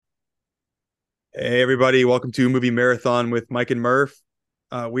Hey everybody, welcome to Movie Marathon with Mike and Murph.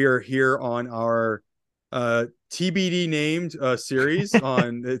 We are here on our TBD named series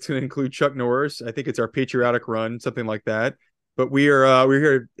on it's going to include Chuck Norris. I think it's our patriotic run, something like that. But we're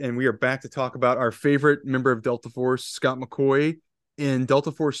here and we are back to talk about our favorite member of Delta Force, Scott McCoy, in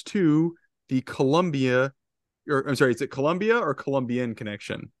Delta Force 2, the Columbia or I'm sorry, is it Columbia or Columbian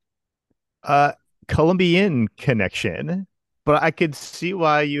connection? Uh, Columbian connection, but I could see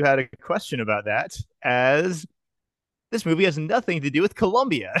why you had a question about that, as this movie has nothing to do with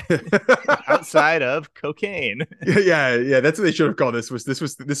Colombia outside of cocaine. Yeah, that's what they should have called this is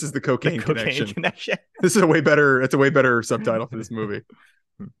the The cocaine cocaine connection. connection. This is a way better. It's a way better subtitle for this movie.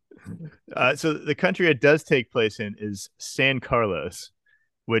 So the country it does take place in is San Carlos.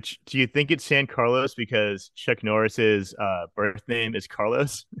 Which do you think it's San Carlos because Chuck Norris's birth name is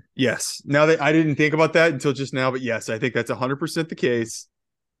Carlos? Yes. Now that I didn't think about that until just now, but yes, I think that's 100% the case.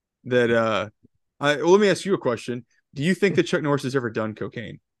 That well, let me ask you a question. Do you think that Chuck Norris has ever done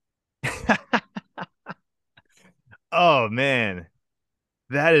cocaine? Oh man,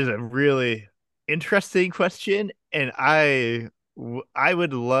 that is a really interesting question, and I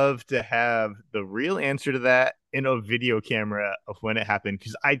would love to have the real answer to that in a video camera of when it happened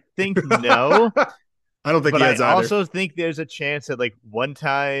because I think no, I don't think but he I has either. also think there's a chance that like one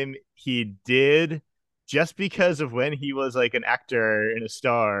time he did just because of when he was like an actor and a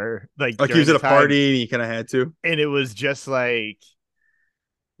star like Like he during was at the a time, party and he kind of had to. and it was just like,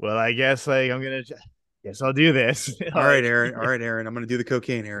 well, I guess like guess I'll do this. All right, Like, Aaron. All right, Aaron. I'm going to do the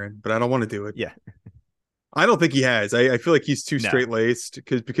cocaine, Aaron, but I don't want to do it. yeah, I don't think he has. I feel like he's too no, straight laced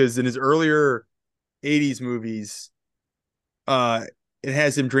because in his earlier '80s movies, uh, it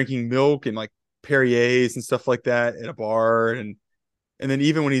has him drinking milk and like Perrier's and stuff like that at a bar, and then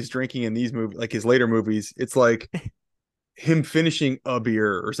even when he's drinking in these movies, like his later movies, it's like him finishing a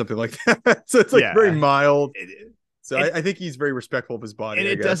beer or something like that. So it's like very yeah. mild. It, So and I think he's very respectful of his and body,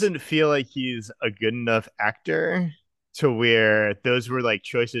 I it guess. doesn't feel like he's a good enough actor to where those were like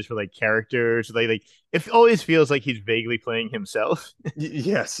choices for like characters. Like it always feels like he's vaguely playing himself,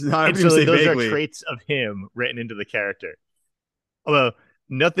 Yes, I and wouldn't even so say like those are vaguely. traits of him written into the character. Although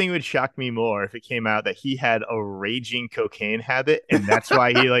nothing would shock me more if it came out that he had a raging cocaine habit, and that's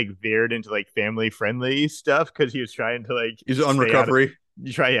why he like veered into like family friendly stuff because he was trying to like He's on stay out of. recovery.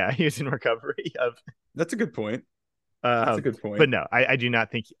 You try, yeah, he was in recovery of. That's a good point. That's a Um, good but point. no, I do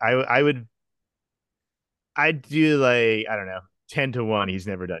not think I would. I do like I don't know 10 to 1. He's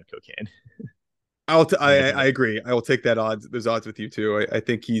never done cocaine. I agree. I will take those odds with you too. I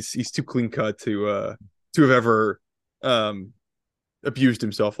think he's too clean cut to have ever um abused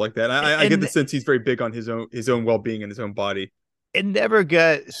himself like that. I get the And sense he's very big on his own well being and his own body. it never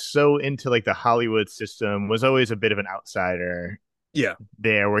got so into like the Hollywood system. Was always a bit of an outsider Yeah,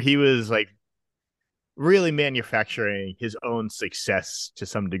 there, where he was like really manufacturing his own success to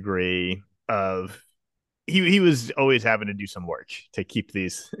some degree. Of he was always having to do some work to keep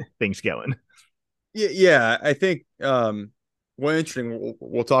these things going. yeah. I think well, interesting.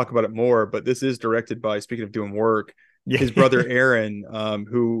 We'll talk about it more, but this is directed by, speaking of doing work, Yeah, his brother Aaron,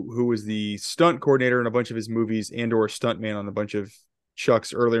 who was the stunt coordinator in a bunch of his movies and or stuntman on a bunch of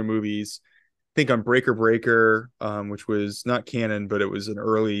Chuck's earlier movies. I think on Breaker Breaker, which was not canon, but it was an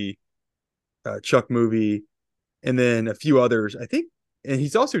early Chuck movie, and then a few others. I think, and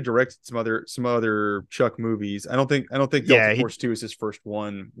he's also directed some other Chuck movies. I don't think Delta yeah. He Force 2 is his first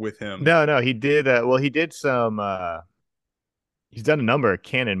one with him. no, no. He did. Well, he did some. He's done a number of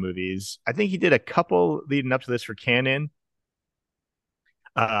Cannon movies. I think he did a couple leading up to this for Cannon.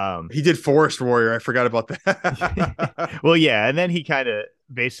 Um, He did Forest Warrior. I forgot about that. well, yeah, and then he kind of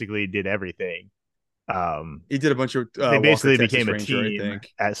basically did everything. Um, He did a bunch of they Walker basically Texas became a Ranger, I team think.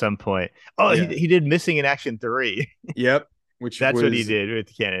 at some point. Oh, Yeah. he did Missing in Action 3. Yep. Which That's what he was did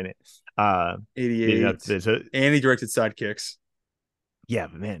with Cannon. Uh, leading up to 88. this. So, And he directed Sidekicks. yeah,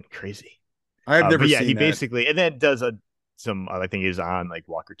 but man, crazy. I've never But yeah, he seen that. basically and then does a some. I think he's on like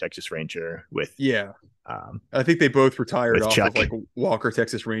Walker Texas Ranger Yeah. um I think they both retired with off of Chuck. like Walker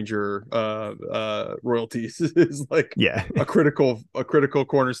Texas Ranger royalties is like Yeah, a critical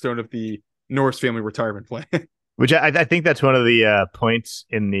cornerstone of the Norris family retirement plan. which I think that's one of the points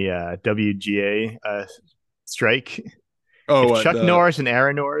in the WGA strike. Oh, If Chuck the Norris and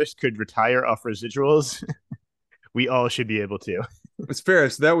Aaron Norris could retire off residuals, we all should be able to. it's fair.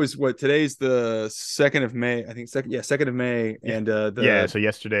 So that was what today's the 2nd of May. I think 2nd of May, Yeah, and yeah. So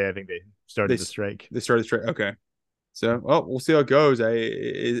yesterday, I think they they started the strike. they started the trade. Okay, so well, we'll see how it goes.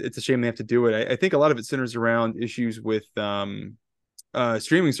 It's a shame they have to do it. I think a lot of it centers around issues with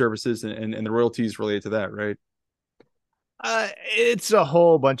streaming services and the royalties related to that, right? It's a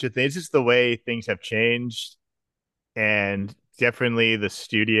whole bunch of things. It's just the way things have changed, and definitely the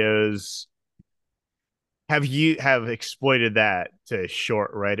studios have exploited that to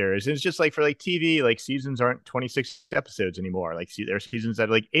short writers. It's just like for like TV, like seasons aren't 26 episodes anymore. Like there's seasons that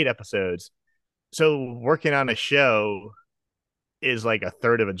are like 8 episodes. So working on a show is like a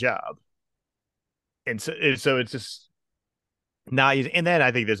third of a job, and so it's just not easy. And then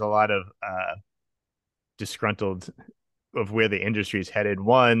I think there's a lot of disgruntled of where the industry is headed.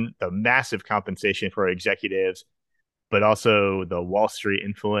 One, the massive compensation for executives, but also the Wall Street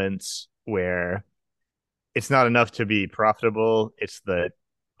influence, where it's not enough to be profitable. It's the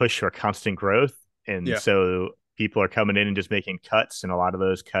push for constant growth. And Yeah. so people are coming in and just making cuts, and a lot of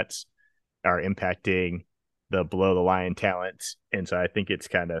those cuts are impacting the below the line talent. And so I think it's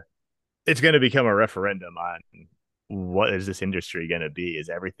going to become a referendum on what is this industry going to be? Is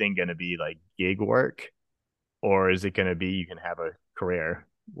everything going to be like gig work, or is it going to be you can have a career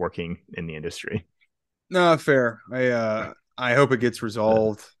working in the industry? No, fair. I hope it gets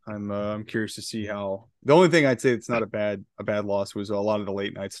resolved. I'm curious to see how. The only thing I'd say it's not a bad loss was a lot of the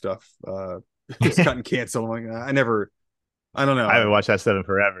late night stuff. It's gotten canceled. I don't I know. haven't watched that stuff in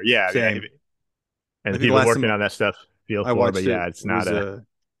forever. Yeah, I mean, Same. and I the think the people last working time on that stuff feel I for, but watched it yeah, it's not was a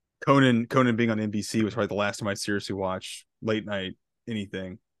Conan being on NBC was probably the last time I seriously watched late night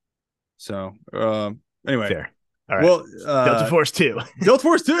anything. So anyway, fair. All right, well Delta Force 2. Delta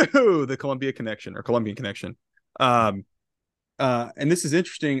Force 2, the Columbia connection or Columbian connection. Um and this is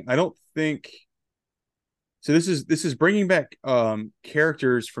interesting. I don't think so. This is bringing back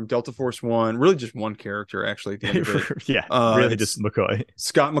characters from Delta Force 1, really just one character actually at the end of it. Yeah, really just It's McCoy.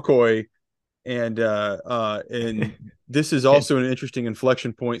 Scott McCoy, and this is also an interesting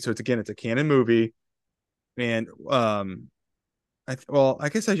inflection point. So it's a canon movie, and I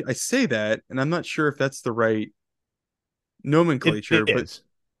guess I say that, and I'm not sure if that's the right It nomenclature, but is.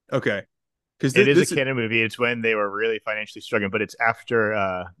 okay, because It is a this canon movie. It's when they were really financially struggling, but it's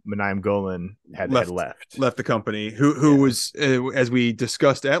after Menahem Golan had left left. left the company, who Yeah. was as we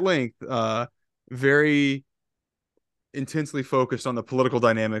discussed at length, very intensely focused on the political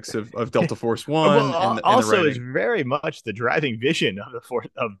dynamics of Delta Force Well, One and the also is writing. very much the driving vision of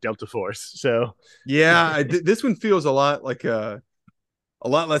of Delta Force. So Yeah, this one feels a lot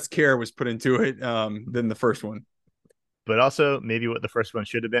less care was put into it than the first one. but also maybe what the first one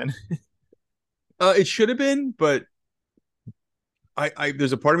should have been. It should have been, but I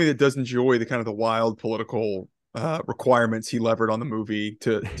there's a part of me that does enjoy the kind of the wild political requirements he levered on the movie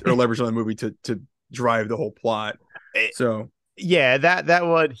to or leveraged on the movie to drive the whole plot. So Yeah, that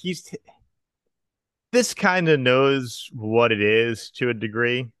one this kind of knows what it is to a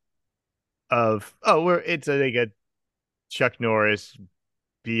degree of we're it's like a Chuck Norris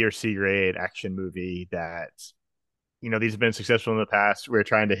B or C grade action movie that these have been successful in the past. We're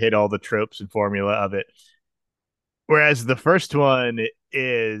trying to hit all the tropes and formula of it. Whereas the first one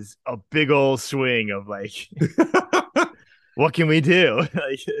is a big old swing of like, what can we do?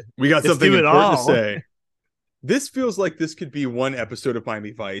 Like, we got let's something do it important to all. say. This feels like this could be one episode of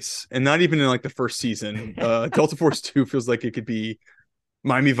Miami Vice, and not even in like the first season. Delta Force 2 feels like it could be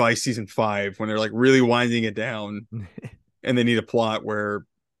Miami Vice season 5 when they're like really winding it down, and they need a plot where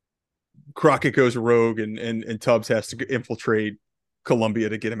Crockett goes rogue and Tubbs has to infiltrate Columbia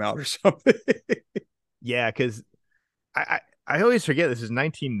to get him out or something. Yeah, because I always forget this is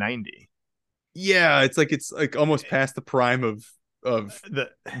 1990. Yeah, it's like almost past the prime of The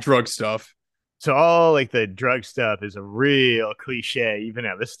drug stuff. so all like the drug stuff is a real cliche even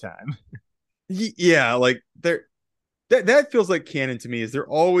at this time. Yeah, like that feels like canon to me. Is they're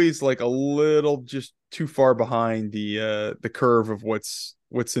always like a little just too far behind the curve of what's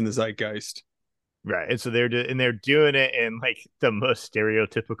in the zeitgeist. Right. And so they're doing it in like the most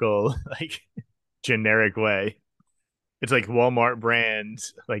stereotypical like generic way. It's like Walmart brand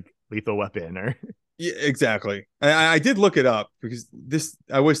like Lethal Weapon or Yeah, exactly. I did look it up because this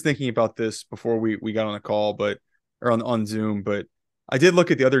I was thinking about this before we got on a call, but or on Zoom, but I did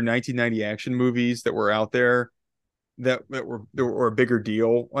look at the other 1990 action movies that were out there that were a bigger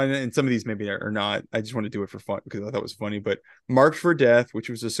deal, and some of these maybe are not. I just want to do it for fun because I thought it was funny. But Marked for Death, which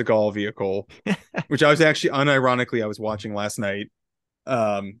was a Seagal vehicle, which I was actually unironically I was watching last night.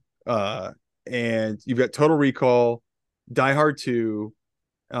 Um, and you've got Total Recall, Die Hard 2,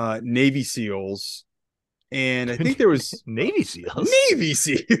 Navy SEALs, and I think there was Navy SEALs. Navy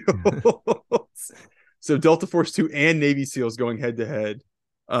SEALs. So Delta Force 2 and Navy SEALs going head to head.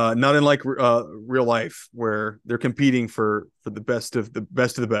 Not unlike real life where they're competing for the best of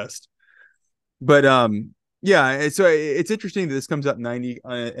the best. But yeah, so it's interesting that this comes out in 90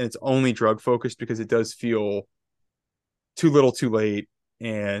 and it's only drug focused because it does feel too little, too late,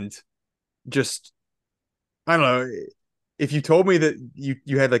 and just I don't know. If you told me that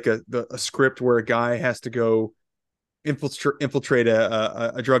you had like a script where a guy has to go infiltrate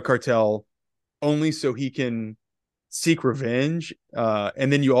a drug cartel only so he can seek revenge,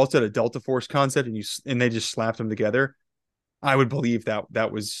 and then you also had a Delta Force concept, and they just slapped them together, I would believe that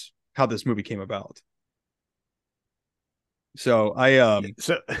that was how this movie came about. So I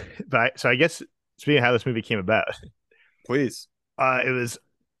So, so I guess speaking of how this movie came about, please. it was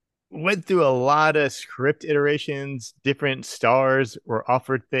went through a lot of script iterations. Different stars were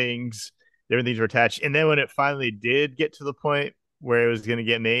offered things, different things were attached, and then when it finally did get to the point where it was going to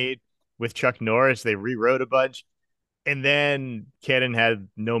get made with Chuck Norris, they rewrote a bunch, and then Cannon had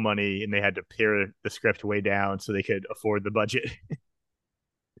no money, and they had to pare the script way down so they could afford the budget.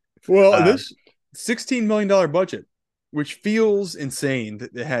 Well, uh, this $16 million budget, which feels insane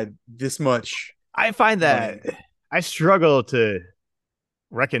that they had this much I find that money. I struggle to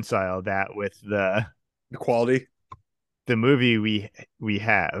reconcile that with The quality, the movie we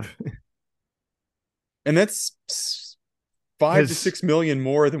have, and that's 5 to 6 million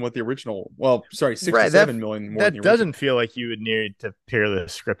more than what the original. Well, sorry, six to right, seven million more than that the original. doesn't feel like you would need to pare the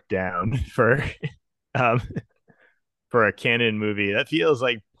script down for um for a canon movie. That feels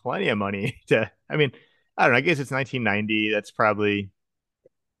like plenty of money to. I mean, I don't know. I guess it's 1990. That's probably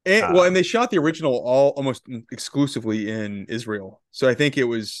And they shot the original all almost exclusively in Israel. So I think it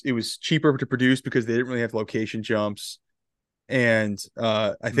was cheaper to produce because they didn't really have location jumps. And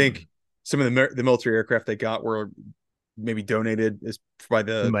I think some of the military aircraft they got were maybe donated by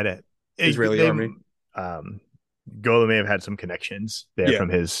they the might have Israeli they army. Gola may have had some connections there Yeah, from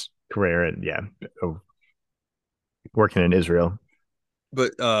his career and yeah, working in Israel.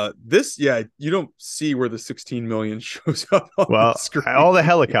 but this, yeah, you don't see where the 16 million shows up on the Well, all the screen.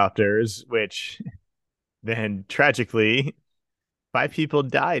 helicopters, which then tragically 5 people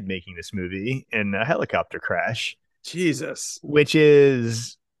died making this movie in a helicopter crash, Jesus. which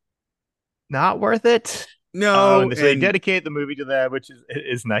is not worth it. No, So they and dedicate the movie to that, which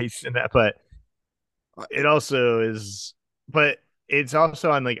is nice in that, but it also is, but it's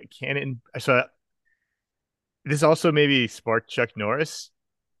also on like a canon. So this also maybe sparked Chuck Norris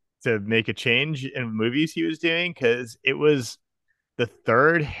to make a change in movies he was doing because it was the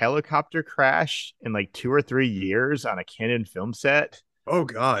third helicopter crash in like 2 or 3 years on a Cannon film set. oh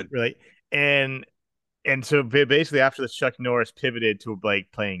God, Really, and so basically after this, Chuck Norris pivoted to like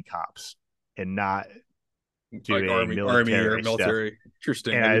playing cops and not like doing army or military stuff. military.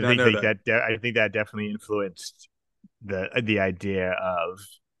 Interesting. And I did I not think know like that. I think that definitely influenced the idea of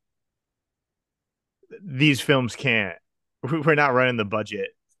these films can't. We're not running the budget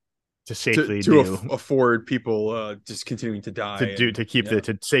to safely do Afford people just continuing to die and to keep yeah. the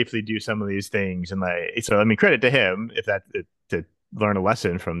to safely do some of these things. And like so, I mean, credit to him if that to learn a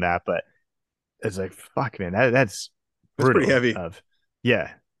lesson from that. But it's like fuck, man, that's That's pretty brutal. heavy. Of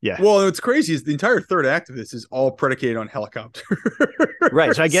yeah, yeah. Well, what's crazy is the entire third act of this is all predicated on helicopters.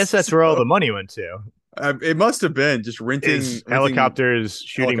 Right. So I guess that's where all So the money went to it must have been just is renting helicopters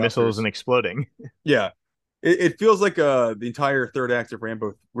shooting missiles and helicopters. exploding. Yeah, it feels like the entire third act of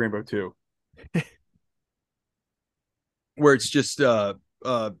Rambo 2, where it's just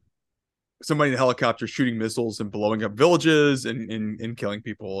somebody in a helicopter shooting missiles and blowing up villages and killing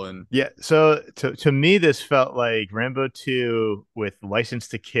people. And Yeah. So to me, this felt like Rambo 2 with License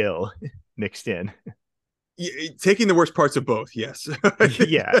to Kill mixed in. taking the worst parts of both. Yes, I think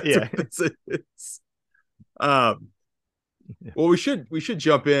Yeah, that's yeah. what this is. Um, well, we should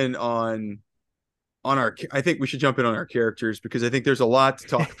jump in on our. I think we should jump in on our characters because I think there's a lot to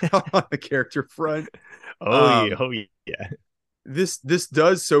talk about on the character front. Oh yeah, Um, oh yeah. this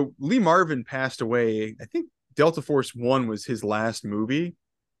does so. Lee Marvin passed away. I think Delta Force One was his last movie,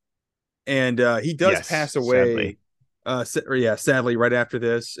 and he does Yes, pass away. sadly. Yeah, sadly, right after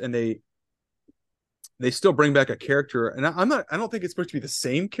this, and they still bring back a character, and I'm not. I don't think it's supposed to be the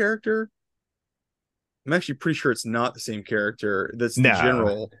same character. I'm actually pretty sure it's not the same character. That's the No,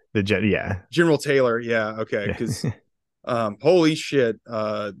 general, the jet. Yeah, General Taylor. Yeah, okay, yeah. because holy shit,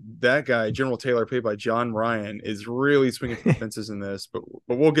 that guy, General Taylor, played by John Ryan, is really swinging for the fences in this. But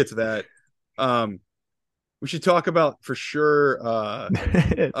we'll get to that. Um, we should talk about for sure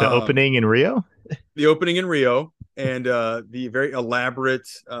The um opening in Rio. the opening in Rio and the very elaborate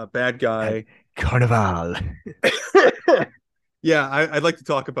bad guy. Carnival. Yeah, I'd like to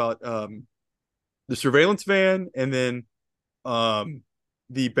talk about the surveillance van, and then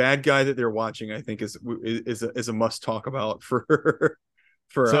the bad guy that they're watching. I think is a must talk about for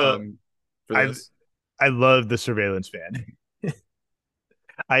for So um for I this. I love the surveillance van.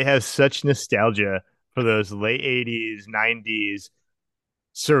 I have such nostalgia for those late 80s, 90s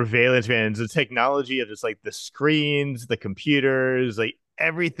surveillance vans, the technology of just like the screens, the computers, like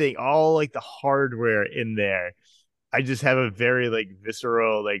everything, all like the hardware in there. I just have a very like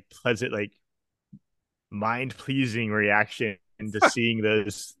visceral, like pleasant, like mind pleasing reaction to seeing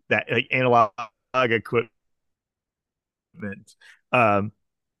those that like analog equipment. Um,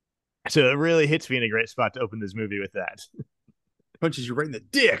 so it really hits me in a great spot to open this movie with that. Punches you right in the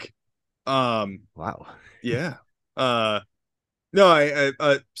dick. Um, Wow. yeah. No,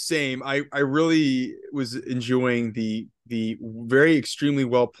 same. I really was enjoying the very extremely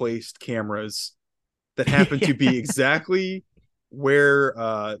well placed cameras that happen Yeah. to be exactly where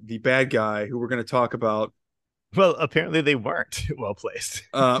the bad guy who we're going to talk about. Well, apparently they weren't well placed.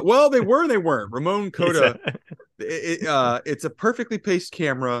 Well, they were and they weren't. Ramon It's a Coda. It's a perfectly placed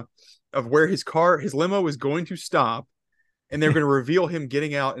camera of where his limo is going to stop, and they're going to reveal him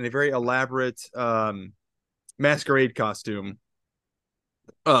getting out in a very elaborate masquerade costume,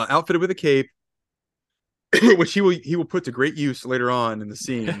 outfitted with a cape, which he will put to great use later on in the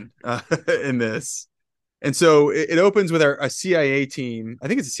scene in this. And so it opens with a CIA team. I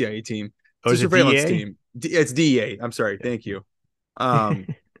think it's a CIA team. It's or a is it surveillance DA? team. It's DEA. I'm sorry. Thank you. Um,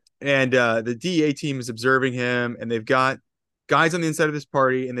 and the DEA team is observing him, and they've got guys on the inside of this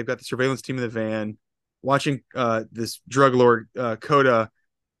party, and they've got the surveillance team in the van watching this drug lord Coda,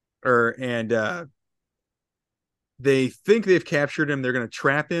 and they think they've captured him. They're going to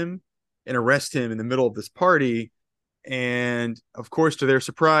trap him and arrest him in the middle of this party. And of course, to their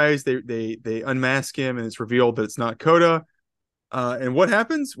surprise, they unmask him, and it's revealed that it's not Coda. And what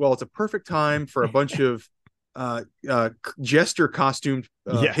happens? Well, it's a perfect time for a bunch of uh, jester costumed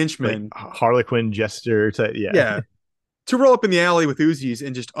Yeah, like henchmen. Harlequin jester type. Yeah, Yeah, to roll up in the alley with Uzis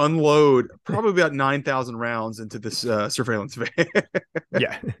and just unload probably about 9,000 rounds into this surveillance van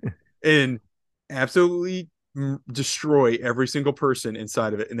yeah, and absolutely destroy every single person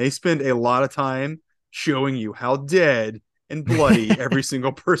inside of it. And they spend a lot of time showing you how dead and bloody every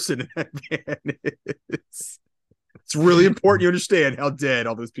single person in that van is. It's really important you understand how dead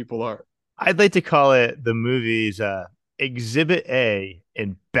all those people are. I'd like to call it the movie's Exhibit A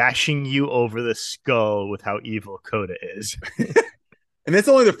in bashing you over the skull with how evil Coda is. And that's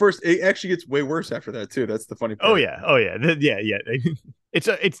only the first. It actually gets way worse after that too. That's the funny Oh part. yeah, oh yeah, yeah.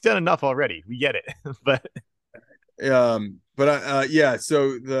 It's done enough already. We get it, but Yeah.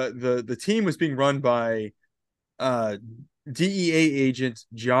 So the team was being run by uh DEA agent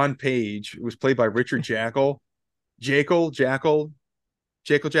John Page, who was played by Richard Jackal. Jackal.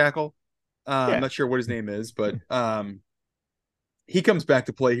 I'm yeah. not sure what his name is, but he comes back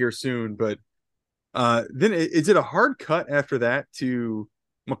to play here soon. But then is it a hard cut after that to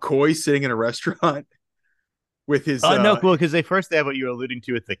McCoy sitting in a restaurant with his No, well, because they first have what you were alluding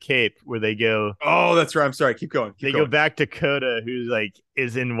to with the cape, where oh, that's right. I'm sorry. Keep going. Keep they go going. back to Coda, who's like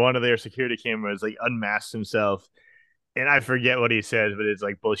is in one of their security cameras, like unmasks himself, and I forget what he says, but it's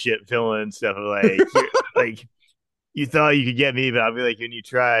like bullshit villain stuff. Like you're like you thought you could get me, but I'll be like when you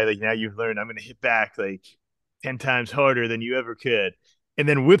try, like now you've learned I'm gonna hit back like 10 times harder than you ever could, and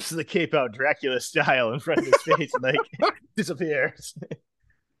then whips the cape out Dracula style in front of his face and like disappears.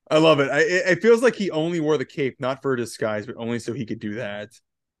 I love it. It feels like he only wore the cape not for a disguise, but only so he could do that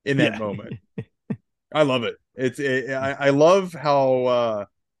in that Yeah, moment. I love it. I love how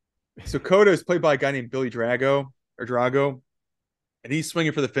so Coda is played by a guy named Billy Drago, and he's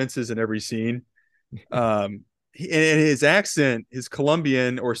swinging for the fences in every scene. And his accent, his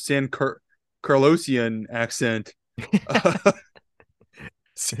Columbian or Carlosian accent,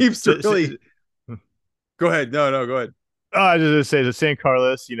 seems to so, so, really. Go ahead. No, go ahead. oh, I was just gonna say the San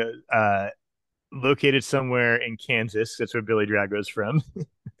Carlos, located somewhere in Kansas. That's where Billy Drago's from.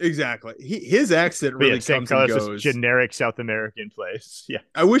 Exactly. His accent But yeah, really San comes and Carlos is goes. generic South American place. Yeah,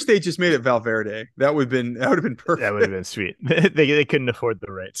 I wish they just made it Valverde. That would have been that would have perfect. been sweet. They couldn't afford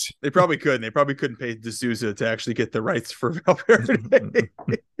the rights. They probably couldn't. They probably couldn't pay D'Souza to actually get the rights for Valverde.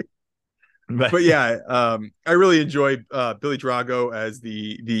 But But yeah, I really enjoyed Billy Drago as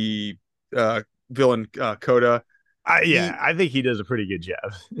the villain Coda. yeah, He I think he does a pretty good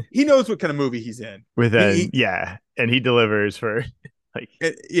job he knows what kind of movie he's in. with He, yeah, and he delivers for like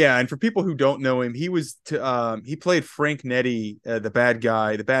yeah, and for people who don't know him, he played Frank Nettie, the bad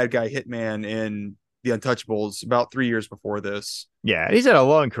guy hitman in The Untouchables about 3 years before this. yeah, and he's had a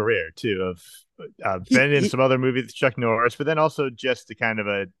long career too of He been in he some other movies with Chuck Norris, but then also just the kind of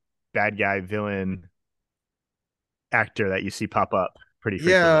a bad guy villain actor that you see pop up pretty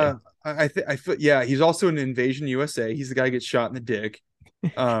frequently. yeah, I feel yeah, he's also in Invasion USA. He's the guy who gets shot in the dick.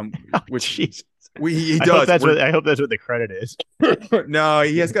 Oh, which jeez. he does. I hope that's what the credit is. No,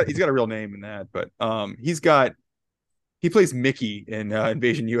 he's got a real name in that, but he plays Mickey in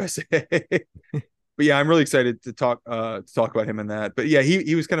Invasion USA. But yeah, I'm really excited to talk about him in that. But yeah,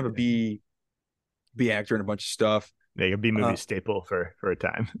 he was kind of a B actor in a bunch of stuff Like a B movie uh, staple for a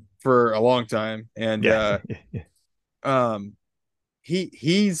time. for a long time, and Yeah. um,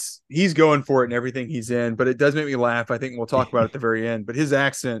 he's going for it in everything he's in. But it does make me laugh. I think we'll talk about it at the very end. But his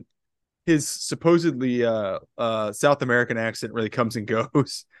accent, his supposedly South American accent, really comes and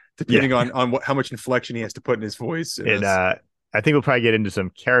goes Yeah. depending on how much inflection he has to put in his voice. In And this. I think we'll probably get into some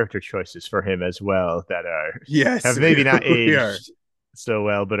character choices for him as well that are Yes, have maybe not we are. aged so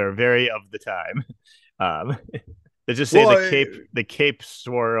well, but are very of the time. Um, let's just say Well, the cape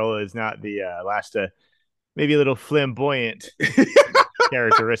swirl is not the last maybe a little flamboyant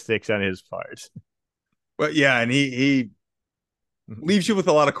characteristics on his part. but yeah, and he leaves you with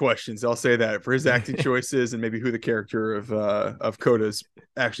a lot of questions. I'll say that for his acting choices and maybe who the character of Coda's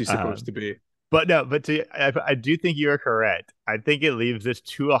actually supposed to be. But no, I do think you are correct. I think it leaves this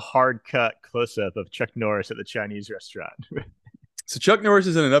to a hard cut close up of Chuck Norris at the Chinese restaurant. So Chuck Norris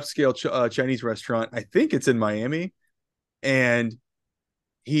is in an upscale Chinese restaurant. I think it's in Miami, and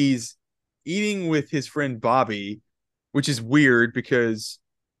he's eating with his friend Bobby, which is weird because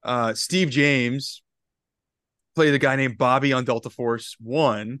Steve James played a guy named Bobby on Delta Force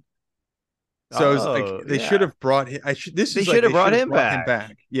One. So I was like, Oh they should yeah, have brought him. they should have brought him him back.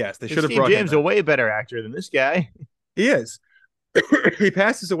 back. Yes, they should have Steve brought him James back. a way better actor than this guy. He is. He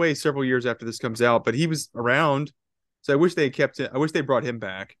passes away several years after this comes out, but he was around. So I wish they kept it. I wish they brought him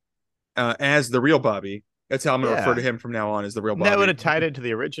back as the real Bobby. That's how I'm going to refer to Yeah, him from now on as the real and that would Bobby. have tied it to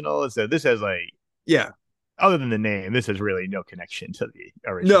the original. So this has like, Yeah. other than the name, this has really no connection to the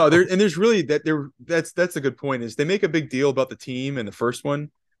No, original. there's really that's a good point. Is they make a big deal about the team in the first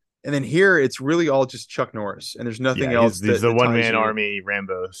one, and then here it's really all just Chuck Norris, and there's nothing Yeah, else he's the that one ties man you. army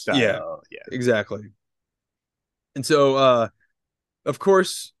Rambo Yeah, style. Yeah, exactly. And so of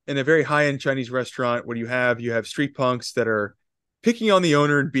course, in a very high end Chinese restaurant, what do you have street punks that are picking on the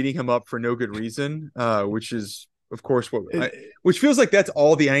owner and beating him up for no good reason, which is of course which feels like that's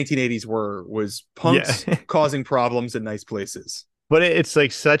all the 1980s was yeah. punks causing problems in nice places. But it's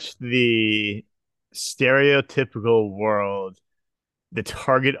like such the stereotypical world the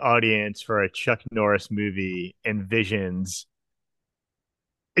target audience for a Chuck Norris movie envisions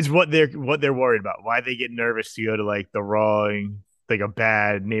is what they're worried about. Why they get nervous to go to like the wrong, like a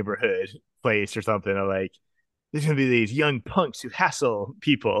bad neighborhood place or something. Or like there's gonna be these young punks who hassle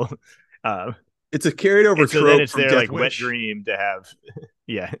people. Um, It's a carried over and so then trope it's from their Death like wet Wish. dream to have,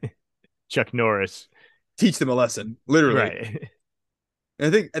 yeah, Chuck Norris, Teach them a lesson, literally. right?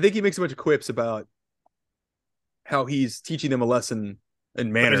 And I think he makes a bunch of quips about how he's teaching them a lesson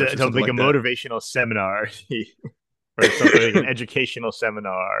in But is manners or it something like a like that. motivational seminar or something like an educational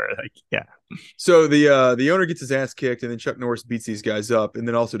seminar? Like, yeah, So the owner gets his ass kicked, and then Chuck Norris beats these guys up, and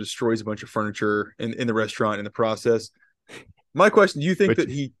then also destroys a bunch of furniture in the restaurant in the process. My question: do you think which that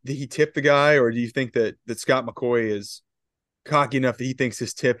he tipped the guy, or do you think that Scott McCoy is cocky enough that he thinks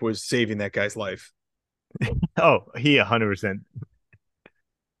his tip was saving that guy's life? oh, he 100%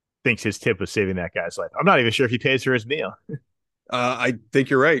 thinks his tip was saving that guy's life. I'm not even sure if he pays for his meal, I think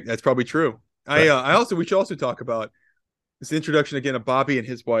you're right. That's probably true. but We should also talk about this introduction again of Bobby and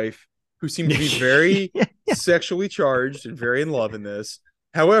his wife, who seem to be very yeah. sexually charged and very in love in this.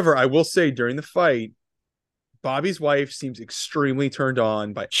 However, I will say during the fight, Bobby's wife seems extremely turned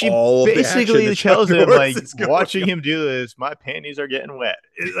on by She all of the action basically that Chuck tells him Norris like is going watching on. him do this, my panties are getting wet.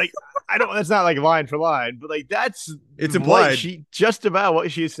 It's like I don't. That's not like line for line, but like that's It's what implied. she just about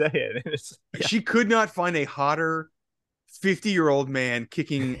what she's saying. It's, yeah. She could not find a hotter 50-year-old man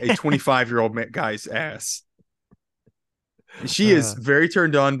kicking a 25-year-old guy's ass. She is Uh, very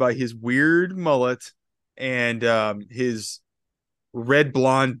turned on by his weird mullet and his red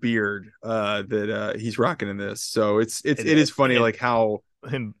blonde beard that he's rocking in this. So it is funny and like how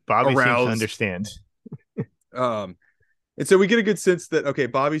Bobby seems to aroused understand. um and so we get a good sense that okay,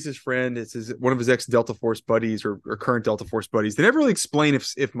 Bobby's his friend. It's one of his ex Delta Force buddies or current Delta Force buddies. They never really explain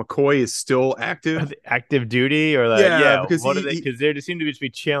if McCoy is still active. Active duty or like Yeah, yeah, because what are they? Because they just seem to just be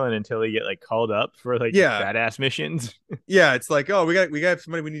chilling until they get like called up for like yeah, badass missions. yeah, it's like, oh, we got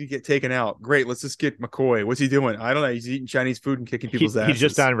somebody we need to get taken out. Great, let's just get McCoy. What's he doing? I don't know. He's eating Chinese food and kicking people's He's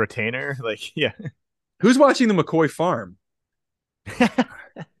just asses. on retainer. Like yeah. Who's watching the McCoy farm?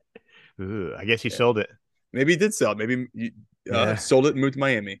 Ooh, I guess he sold it. Maybe he did sell it. Maybe he Yeah. sold it and moved to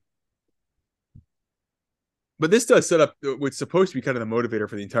Miami. But this does set up what's supposed to be kind of the motivator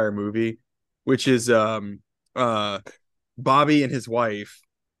for the entire movie, which is uh Bobby and his wife,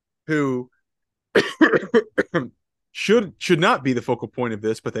 who should not be the focal point of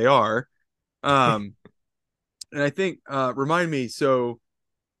this, but they are. Um, and I think remind me, so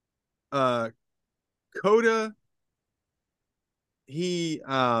uh Coda, he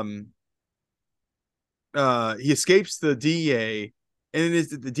he escapes the DEA, and it is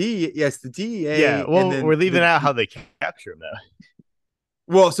the DEA, yes, the Yeah, DEA, and well, then we're leaving out how they capture him though.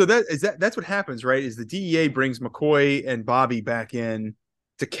 well, so that's what happens, right? Is the DEA brings McCoy and Bobby back in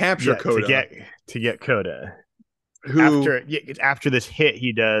to capture Yeah, Coda, to get Coda who after this hit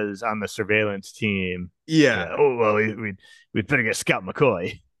he does on the surveillance team. yeah. Yeah. Oh well, we better get Scott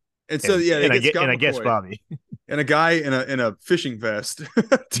McCoy And so yeah, they get Scott and I guess McCoy Bobby. and a guy in a fishing vest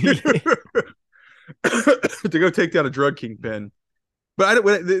to, to go take down a drug kingpin. But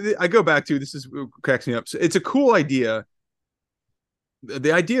I go back to this is what cracks me up. So it's a cool idea.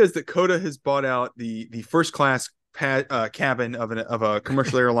 The idea is that Coda has bought out the first class cabin of a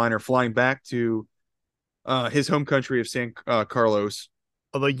commercial airliner flying back to his home country of San Carlos.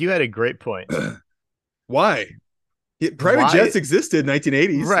 Although you had a great point. Why? Private Why jets existed in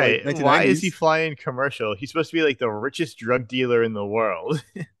 1980s, like Right. Why is he 1990s. flying commercial? He's supposed to be like the richest drug dealer in the world.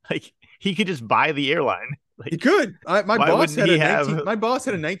 Like he could just buy the airline. He Like could. why wouldn't he have My boss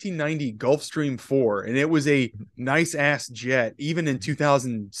had a 1990 Gulfstream 4, and it was a nice ass jet, even in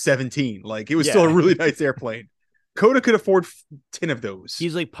 2017. Like it was still a Yeah. really nice airplane. Coda could afford 10 of those.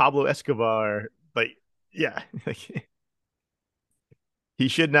 He's like Pablo Escobar. Like yeah. Like, he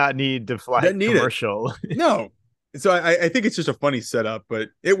should not need to fly Doesn't need it. commercial. No. So I think it's just a funny setup, but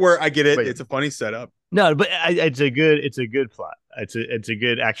I get it. But It's a funny setup. no, but it's a good plot. It's a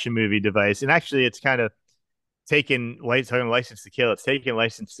good action movie device. And actually it's kind of taken License to Kill. It's taken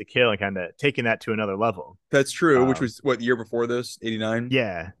License to Kill and kind of taken that to another level. That's true. Which Um, was what, the year before this, 89.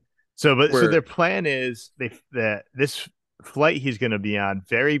 yeah. So Where their plan is that this flight he's going to be on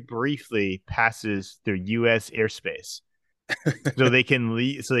very briefly passes through U.S. airspace, so they can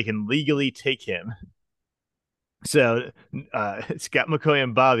legally take him. So Scott McCoy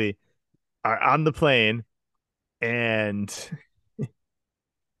and Bobby are on the plane and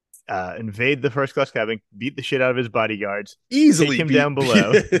invade the first class cabin, beat the shit out of his bodyguards, take easily him down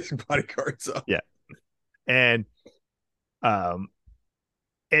below. beat his bodyguards up. Yeah, and um,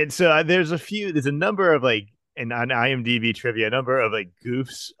 and so there's a number of like, and on IMDb trivia, a number of like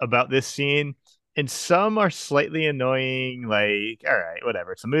goofs about this scene, and some are slightly annoying, like all right,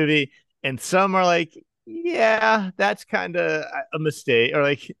 whatever, it's a movie, and some are like, yeah, that's kind of a mistake, or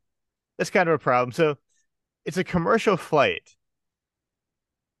like that's kind of a problem. So it's a commercial flight.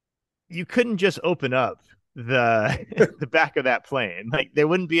 You couldn't just open up the the back of that plane. Like there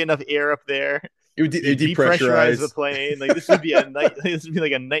wouldn't be enough air up there. It You'd depressurize the depressurize. plane. Like this would be this would be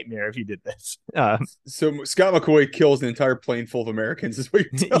like a nightmare if you did this. So Scott McCoy kills an entire plane full of Americans, is what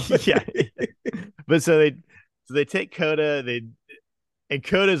you're telling Yeah, me. but so they take Coda. And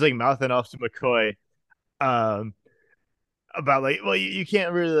Coda's like mouthing off to McCoy, um, about like, well, you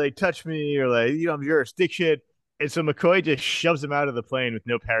can't really like touch me or like you don't have jurisdiction. And so McCoy just shoves him out of the plane with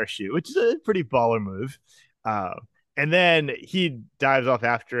no parachute, which is a pretty baller move. And then he dives off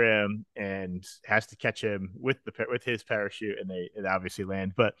after him and has to catch him with his parachute, and they obviously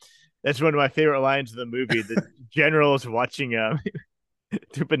land. But that's one of my favorite lines of the movie. The general is watching him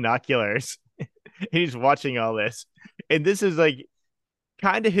through binoculars. He's watching all this, and this is like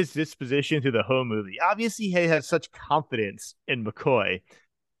kind of his disposition through the whole movie. Obviously, he has such confidence in McCoy.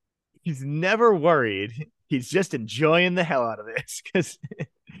 He's never worried. He's just enjoying the hell out of this because he just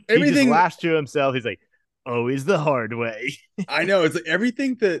Everything laughs to himself. He's like, always the hard way. I know, it's like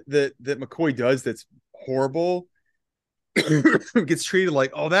everything that McCoy does that's horrible gets treated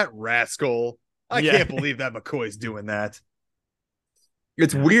like, oh, that rascal. I Yeah. can't believe that McCoy's doing that.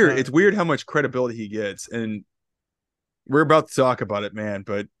 It's weird. It's weird how much credibility he gets, and we're about to talk about it, man.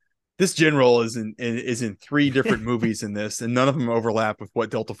 But this general is in 3 different movies in this, and none of them overlap with what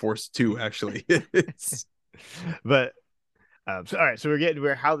Delta Force 2 actually is. But so all right, so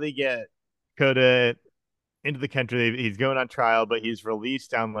we're how they get Coda into the country. He's going on trial, but he's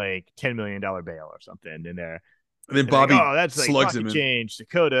released on like $10 million bail or something in there. And then And like, Bobby oh, that's like slugs him pocket in, change.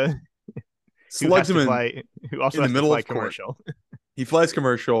 Dakota, slugs him in who also the has to middle fly of court. commercial. He flies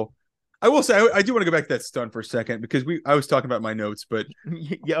commercial. I will say I do want to go back to that stunt for a second, because I was talking about my notes, but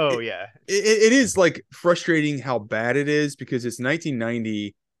Oh yeah, it is like frustrating how bad it is, because it's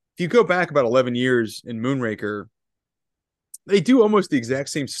 1990. If you go back about 11 years in Moonraker, they do almost the exact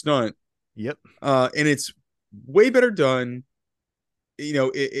same stunt, yep. and it's way better done. You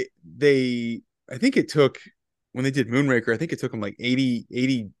know, I think it took, when they did Moonraker, I think it took them like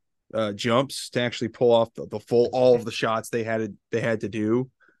 80 jumps to actually pull off the full all of the shots they had to do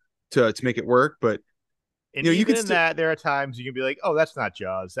to make it work. But And you even could in still, that, there are times you can be like, "Oh, that's not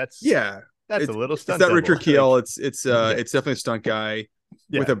Jaws. yeah, That's a it's little it's stunt not double." Richard Kiel. Like, It's yeah, it's definitely a stunt guy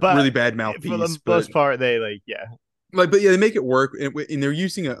with yeah. a really But bad for mouthpiece. the But most part, they like, yeah, but yeah, they make it work, and they're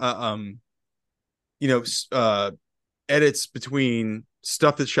using you know edits between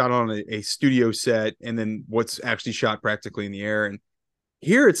stuff that's shot on a studio set and then what's actually shot practically in the air. And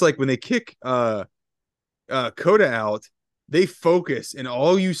here it's like when they kick Coda out, they focus, and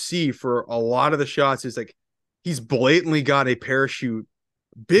all you see for a lot of the shots is like he's blatantly got a parachute,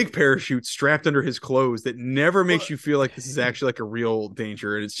 big parachute strapped under his clothes that never well, makes you feel like this is actually like a real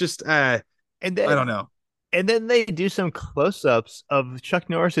danger. And it's just and I don't then know. they do some close-ups of Chuck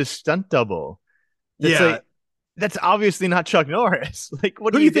Norris's stunt double. That's Yeah. like, that's obviously not Chuck Norris. Like,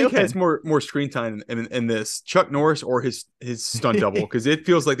 what Who are do you you think has doing? more screen time in this, Chuck Norris or his stunt double? Because it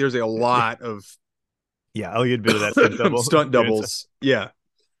feels like there's a lot of Yeah, I'll get a bit of that stunt double stunt doing so. doubles. Yeah,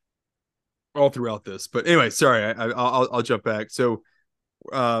 all throughout this. But anyway, sorry, I'll jump back. So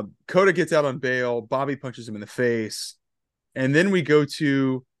Coda gets out on bail. Bobby punches him in the face, and then we go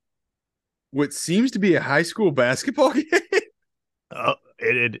to what seems to be a high school basketball game. Oh,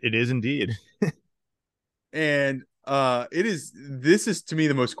 it is indeed. And this is to me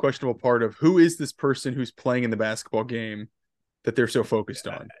the most questionable part of who is this person who's playing in the basketball game that they're so focused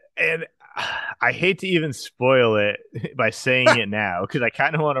on. And I hate to even spoil it by saying it now because I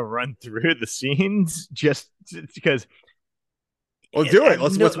kind of want to run through the scenes just because. Well, do it. No,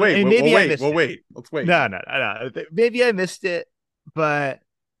 Let's wait. and We'll maybe I wait. missed We'll it. wait. Let's wait. No. Maybe I missed it, but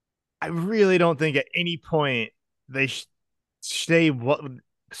I really don't think at any point they say what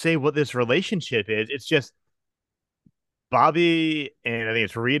this relationship is. It's just Bobby and I think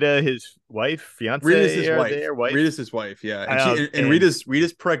it's Rita, his wife, Rita's fiance, his are wife. there, wife. Rita's his wife. Yeah, and And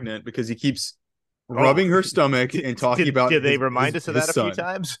Rita's pregnant because he keeps oh, rubbing her stomach and talking about did they his remind his us of his that a few son.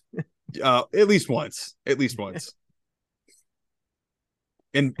 times? At least once. At least once.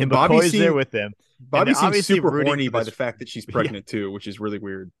 And And McCoy's there with them, and they're Bobby seems obviously super rooting horny for by this. the fact that she's Yeah, pregnant too, which is really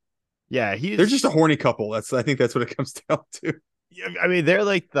weird. yeah, They're just a he's. horny couple. I think that's what it comes down to. I mean, they're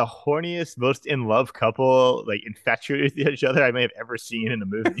like the horniest, most in love couple, like infatuated with each other I may have ever seen in a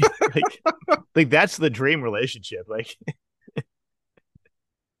movie. Like that's the dream relationship. Like,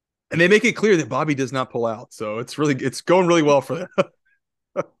 And they make it clear that Bobby does not pull out. So it's going really well for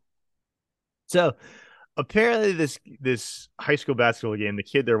them. so apparently this high school basketball game, the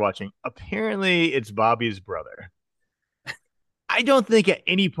kid they're watching, apparently it's Bobby's brother. I don't think at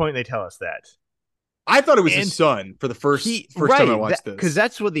any point they tell us that. I thought it was his And son for the he first time I right watched because this.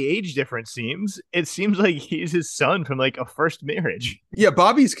 that's what the age difference seems. It seems like he's his son from like a first marriage. Yeah,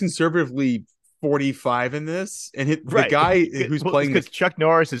 Bobby's conservatively 45 in this, and the Right. guy who's Well, playing because Chuck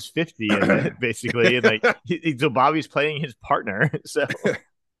Norris is 50 in it, basically. And like, so Bobby's playing his partner. So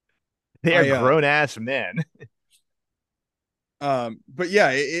they are I grown ass men. but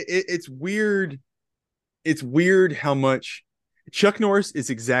yeah, it's weird. It's weird how much Chuck Norris is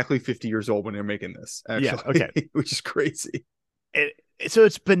exactly 50 years old when they're making this, Yeah. actually, Okay. which is crazy. And so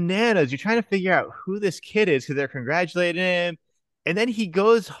it's bananas. You're trying to figure out who this kid is because they're congratulating him. And then he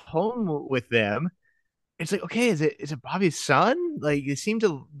goes home with them. It's like, okay, is it Bobby's son? Like they seem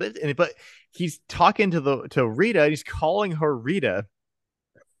to live in it, but he's talking to Rita. He's calling her Rita.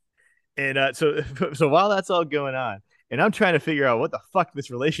 And so while that's all going on, and I'm trying to figure out what the fuck this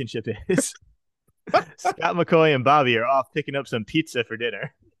relationship is, Scott McCoy and Bobby are off picking up some pizza for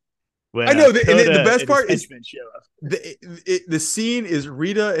dinner. When I know, and the Coda best and his part is henchmen show up. the scene is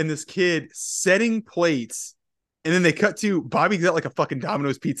Rita and this kid setting plates, and then they cut to Bobby's got like a fucking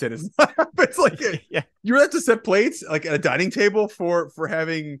Domino's pizza in his lap. It's like Yeah. you have to set plates like at a dining table for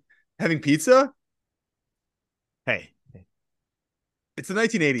having pizza. Hey, It's the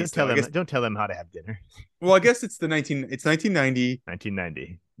 1980s. Though, I guess. don't tell them how to have dinner. Well, I guess it's 1990.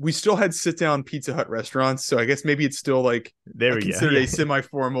 1990. We still had sit down Pizza Hut restaurants, so I guess maybe it's still like There we go. considered Yeah. a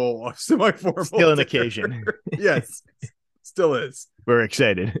semi-formal Still an dinner. occasion. Yes, still is. We're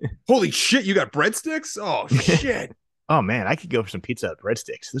excited. Holy shit, you got breadsticks? Oh shit. Oh man, I could go for some pizza Hut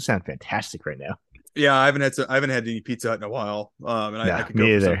breadsticks. This sounds fantastic right now. Yeah, I haven't had any Pizza Hut in a while. And I could go me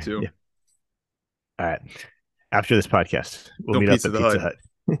for either. some too. Yeah. All right. After this podcast, we'll Don't meet up Pizza at the Pizza Hut.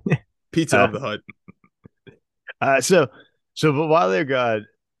 Hut. Pizza of the Hut. But while they're gone,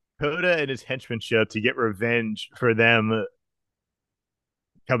 Coda and his henchmen show up to get revenge for them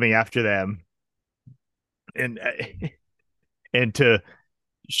coming after them, and and to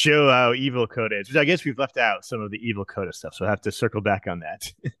show how evil Coda is. Which I guess we've left out some of the evil Coda stuff, so I have to circle back on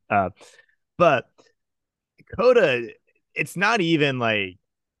that. But Coda, it's not even like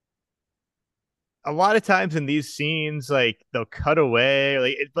a lot of times in these scenes, like they'll cut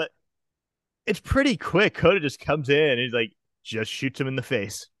away, but it's pretty quick. Coda just comes in and he's like, just shoots him in the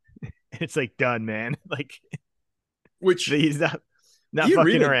face. And it's like done, man. Like Which he's not Ian fucking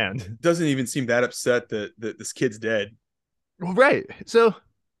Rita around. doesn't even seem that upset that this kid's dead. Well, right. So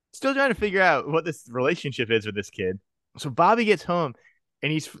still trying to figure out what this relationship is with this kid. So Bobby gets home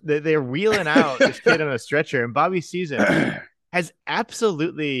and they're wheeling out this kid on a stretcher, and Bobby sees him, has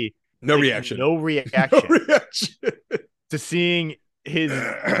absolutely No like reaction. no No reaction reaction. to seeing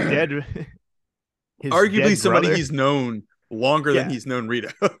dead his Arguably dead somebody brother. he's known longer than Yeah, he's known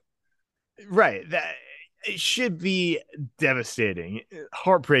Rita. right. That it should be devastating,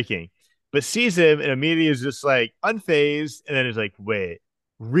 heartbreaking. But sees him and immediately is just like unfazed, and then is like, "Wait,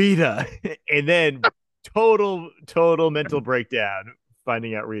 Rita," and then total mental breakdown,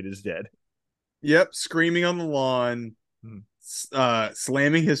 finding out Rita's dead. Yep, screaming on the lawn, Hmm.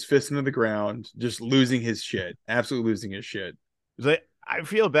 slamming his fist into the ground, just losing his shit, absolutely losing his shit. It's like I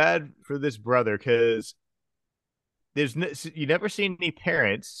feel bad for this brother because you never seen any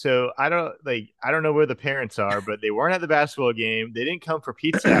parents, so I don't know where the parents are, but they weren't at the basketball game. They didn't come for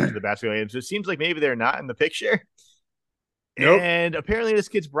pizza after the basketball game, so it seems like maybe they're not in the picture. Nope. And apparently, this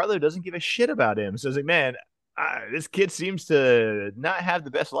kid's brother doesn't give a shit about him. So it's like, man, this kid seems to not have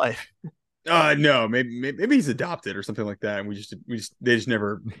the best life. No, maybe he's adopted or something like that, and they just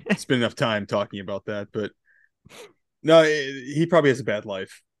never spend enough time talking about that. But no, he probably has a bad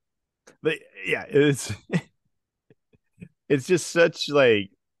life. But yeah, it's just such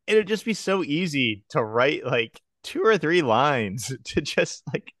like it'd just be so easy to write like two or three lines to just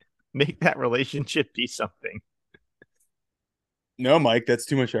like make that relationship be something. No, Mike, that's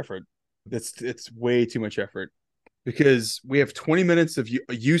too much effort. It's way too much effort because we have 20 minutes of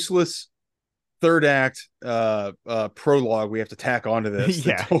useless third act prologue we have to tack onto this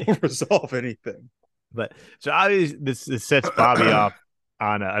that Yeah. don't resolve anything. But so obviously this sets Bobby off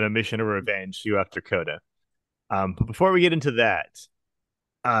on a mission of revenge to go after Coda. But before we get into that,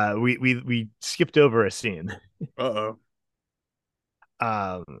 we skipped over a scene. Uh-oh.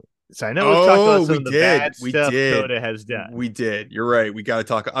 Um, so I know we've talked about Oh, some we of the did. bad We stuff did. Coda has done, We did. You're right. We got to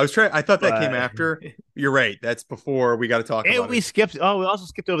talk. I thought that came but after. You're right. That's before we got to talk and about it. we skipped. Oh, we also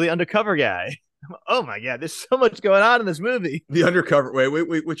skipped over the undercover guy. Oh my god, there's so much going on in this movie. The undercover. Wait.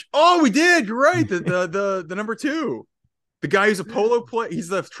 Which? Oh, we did. You're right. The number two. The guy who's a polo player. He's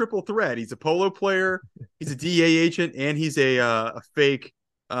the triple threat. He's a polo player. He's a DEA agent, and he's a fake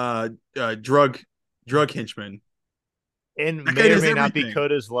drug henchman. And That guy may or does may not be everything,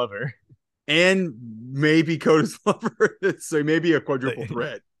 Coda's lover. and maybe Coda's lover. So maybe a quadruple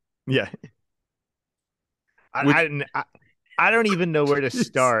threat. Yeah, Which I don't even know where to is,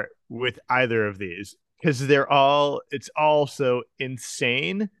 start with either of these because it's all so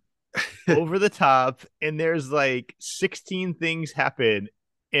insane, over the top, and there's like 16 things happen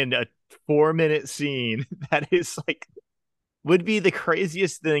in a 4-minute scene that is like would be the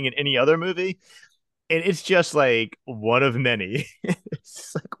craziest thing in any other movie, and it's just like one of many.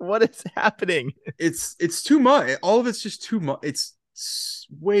 It's like what is happening? it's too much. All of it's just too much. It's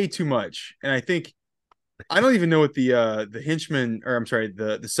way too much. And I think I don't even know what the henchman, or I'm sorry,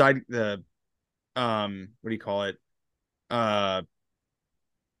 the side, the what do you call it? Uh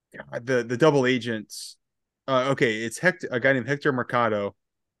the double agents. Okay, it's a guy named Hector Mercado.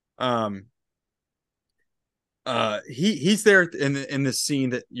 Um he's there in this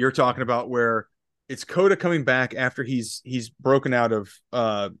scene that you're talking about where it's Coda coming back after he's broken out of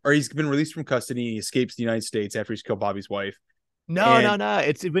or he's been released from custody and he escapes the United States after he's killed Bobby's wife. No, no, And no.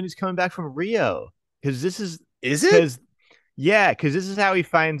 It's when he's coming back from Rio because this is is it? because yeah, because this is how he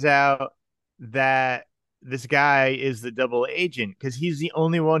finds out that this guy is the double agent because he's the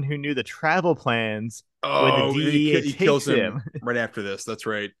only one who knew the travel plans when the Oh, DEA he kills takes him him. right after this. That's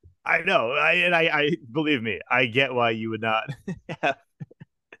right. I know. I believe me, I get why you would not have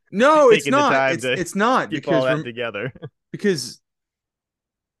No, it's taken the not. time It's to it's not keep all because that together. because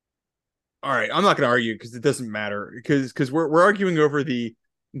all right, I'm not going to argue because it doesn't matter because we're arguing over the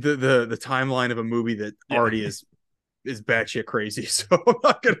timeline of a movie that Yeah. already is batshit crazy. So I'm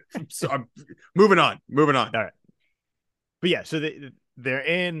not gonna. So I'm moving on. Moving on. All right. But yeah, so they're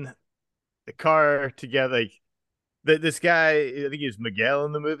in the car together. Like this guy, I think he was Miguel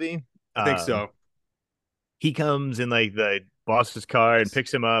in the movie. I think Um, so. he comes in like the boss's car and Yes.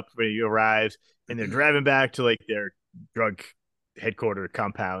 picks him up when he arrives, and they're driving back to like their drug headquarter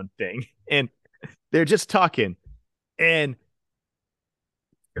compound thing, and they're just talking. And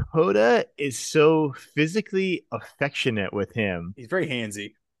Coda is so physically affectionate with him He's very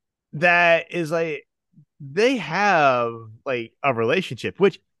handsy. that is like they have like a relationship,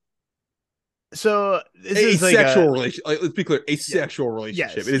 which So this A is like sexual relationship. Like, let's be clear, a yeah, sexual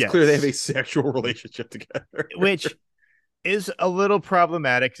relationship. yes, It is clear they have a yes, sexual relationship together. which is a little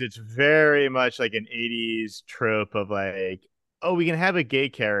problematic because it's very much like an 80s trope of like, oh, we can have a gay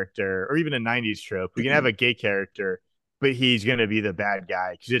character, or even a 90s trope. We can have a gay character, but he's going to be the bad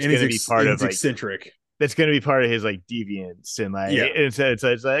guy because it's And going to be part of he's like, eccentric. that's going to be part of his like deviance. And like, Yeah. it's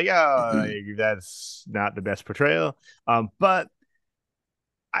like, oh, like, that's not the best portrayal. But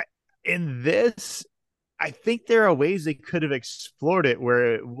I, in this, I think there are ways they could have explored it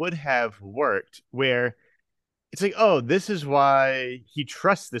where it would have worked, where it's like, oh, this is why he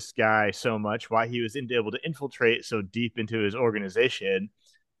trusts this guy so much, why he was able to infiltrate so deep into his organization,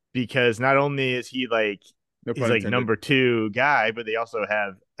 because not only is he like No he's pun like intended. number two guy, but they also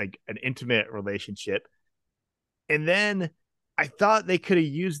have like an intimate relationship. And then I thought they could have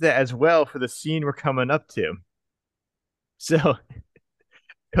used that as well for the scene we're coming up to. So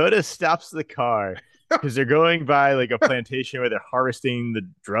Coda stops the car because they're going by like a plantation where they're harvesting the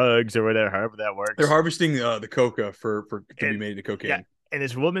drugs or whatever, however that They're works. harvesting the coca for to be And made into yeah, cocaine. and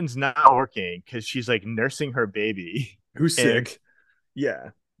this woman's not working because she's like nursing her baby. Who's And sick?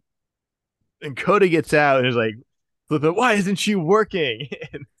 yeah, and Coda gets out and is like, "Flip, why isn't she working?"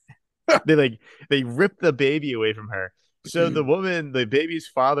 And they rip the baby away from her. So the woman, the baby's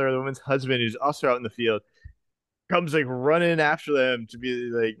father, the woman's husband, who's also out in the field, comes like running after them to be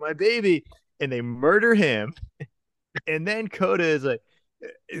like, "My baby," and they murder him. And then Coda is like,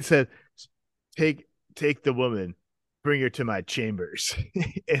 it said, "Take take the woman, bring her to my chambers,"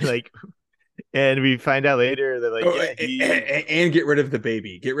 and like, and we find out later that like, Oh, yeah, he and get rid of the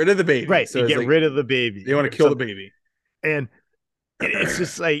baby. Get rid of the baby. right, So you it's get like rid of the they baby want or to kill the something, baby. and it's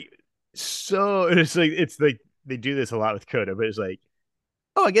just like so. It's like they do this a lot with Coda, but it's like,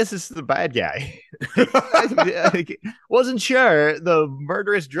 oh, I guess this is the bad guy. Like, I wasn't sure the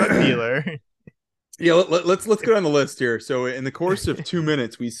murderous drug dealer. Yeah, let's go down the list here. So in the course of 2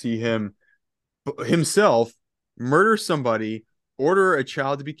 minutes, we see him himself murder somebody, order a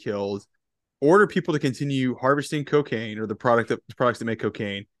child to be killed, order people to continue harvesting cocaine or the products that make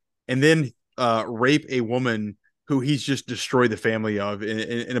cocaine, and then rape a woman who he's just destroyed the family of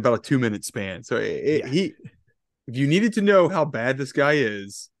in about a 2 minute span. So Yeah. he, if you needed to know how bad this guy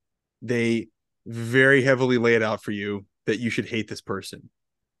is, they very heavily lay it out for you that you should hate this person.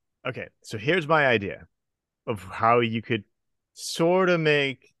 Okay. So here's my idea of how you could sort of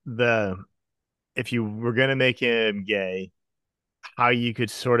make the if you were gonna make him gay, how you could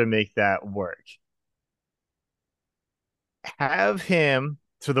sort of make that work. Have him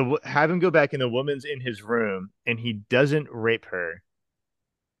go back and the woman's in his room and he doesn't rape her,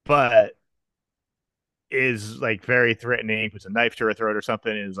 but is like very threatening, puts a knife to her throat or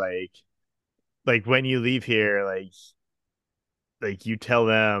something, and is like when you leave here, like you tell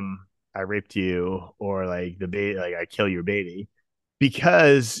them I raped you or like the baby, like I kill your baby,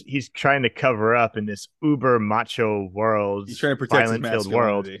 because he's trying to cover up in this uber macho world, He's trying to protect his violent filled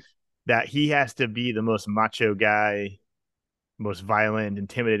world, masculinity. that he has to be the most macho guy, most violent,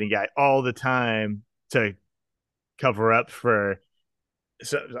 intimidating guy all the time to cover up for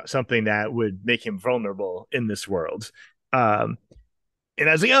something that would make him vulnerable in this world. Um, and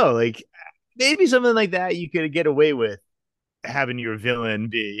I was like, oh, like maybe something like that you could get away with having your villain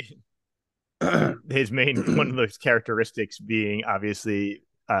be his main one of those characteristics being obviously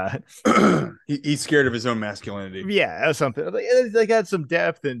He's scared of his own masculinity. yeah, something like had some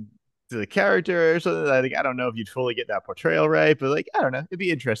depth and to the character or something. I think I don't know if you'd fully get that portrayal right, but like I don't know, it'd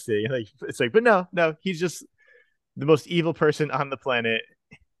be interesting. Like it's like, but no, he's just the most evil person on the planet,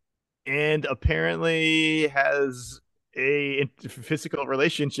 and apparently has a physical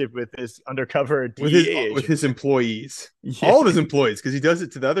relationship with this undercover DEA With agent. his employees, Yeah, all of his employees, because he does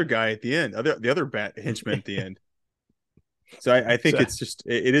it to the other guy at the end, the other bat henchman at the end. So I think so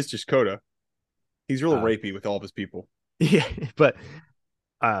it is just Coda. He's real uh, rapey with all of his people. yeah, but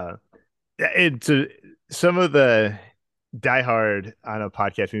uh, it's some of the Die Hard on a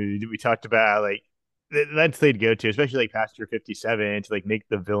podcast movie we talked about like that's they'd go to, especially like Pastor 57 to like make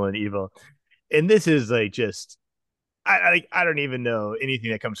the villain evil. And this is like just I don't even know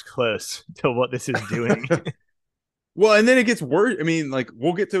anything that comes close to what this is doing. Well, and then it gets worse. I mean, like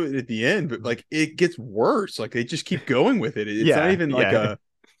we'll get to it at the end, but like it gets worse. Like they just keep going with it. It's not Yeah, even like yeah.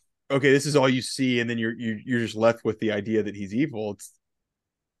 a okay, this is all you see, and then you're just left with the idea that he's evil.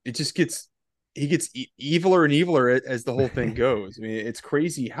 It just gets he gets eviler and eviler as the whole thing goes. I mean, it's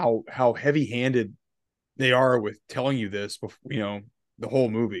crazy how heavy handed they are with telling you this. Before, the whole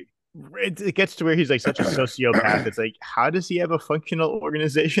movie. it gets to where he's like such a sociopath. It's like, how does he have a functional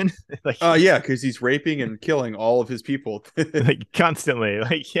organization? Like, Yeah, because he's raping and killing all of his people. like constantly,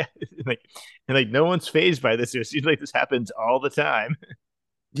 like yeah, like and like no one's phased by this. It seems like this happens all the time.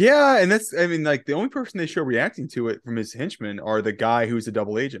 Yeah, and that's, I mean, like the only person they show reacting to it from his henchmen are the guy who's a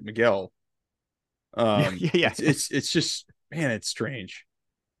double agent, Miguel. Yeah, yeah. It's just, man, it's strange,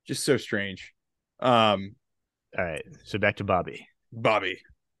 just so strange. Um, All right, so back to Bobby. Bobby,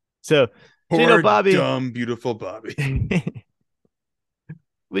 So, poor Bobby, dumb beautiful Bobby.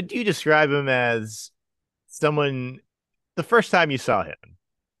 would you describe him as someone the first time you saw him?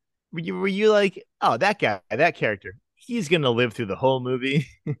 Were you like, oh, that guy, that character, he's gonna live through the whole movie?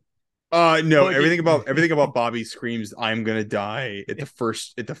 No, Or did everything about Bobby screams, "I'm gonna die" at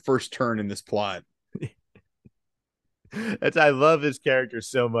the first turn in this plot. that's I love his character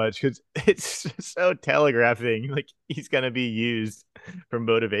so much because it's so telegraphing. Like he's gonna be used for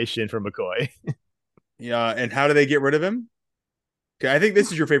motivation for McCoy. Yeah, and how do they get rid of him? Okay, I think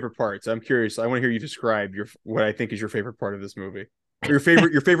this is your favorite part, so I'm curious. I want to hear you describe your what I think is your favorite part of this movie. Or your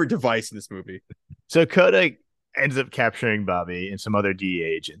favorite device in this movie. So Kodak ends up capturing Bobby and some other DEA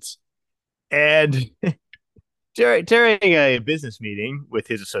agents. And during a business meeting with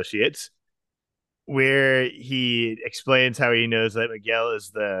his associates, where he explains how he knows that Miguel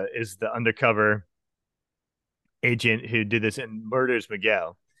is the undercover agent who did this and murders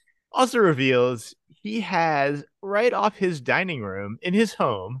Miguel, also reveals he has right off his dining room in his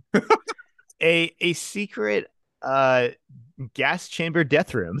home a secret uh gas chamber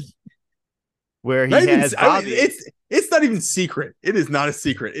death room where he Not even, has I mean, Bobby. it's not even secret. It is not a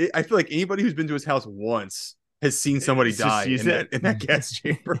secret. I feel like anybody who's been to his house once has seen somebody It's just die use it. in that gas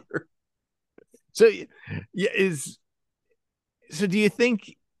chamber. So yeah, is so do you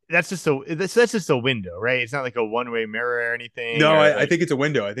think that's just a window, right? It's not like a one-way mirror or anything, No, or I like think it's a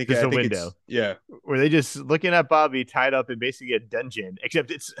window. just I a think window it's, yeah. where they just looking at Bobby tied up in basically a dungeon,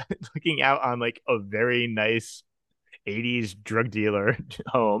 except it's looking out on like a very nice 80s drug dealer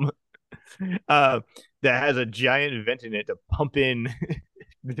home uh, that has a giant vent in it to pump in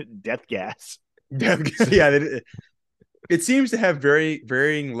death gas. Yeah, it seems to have very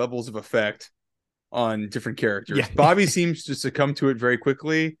varying levels of effect on different characters. Yeah. Bobby seems to succumb to it very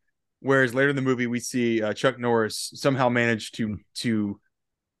quickly, whereas later in the movie we see Chuck Norris somehow manage to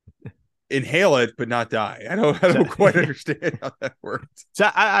inhale it but not die. I So, don't quite understand how that works. so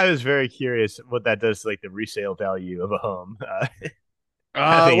I was very curious what that does to like the resale value of a home.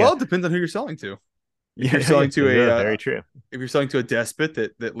 I think, Well, it depends on who you're selling to. If yeah, you're selling to very true. if you're selling to a despot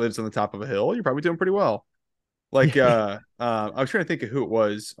that lives on the top of a hill, you're probably doing pretty well. Like Yeah. I was trying to think of who it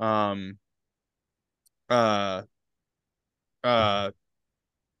was. Uh uh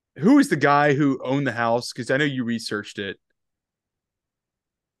who is the guy who owned the house? Because I know you researched it.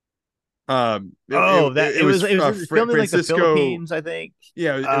 Oh, that It was it was filmed in like the Francisco. Philippines, I think.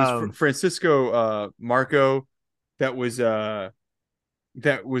 Yeah, it was Francisco Marco. That was the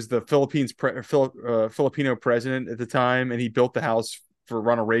Filipino president at the time, and he built the house for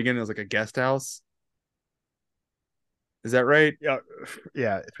Ronald Reagan. It was like a guest house. Is that right? Yeah,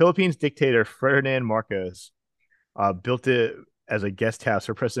 yeah. Philippines dictator Ferdinand Marcos built it as a guest house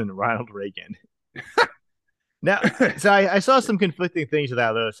for President Ronald Reagan. Now, so I saw some conflicting things with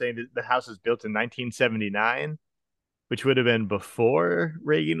that though, saying that the house was built in 1979, which would have been before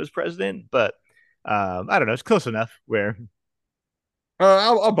Reagan was president. But I don't know, it's close enough. Where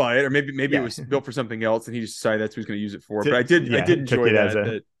I'll buy it, or maybe it yeah, was built for something else, and he just decided that's what he's going to use it for. But I did took enjoy it as that.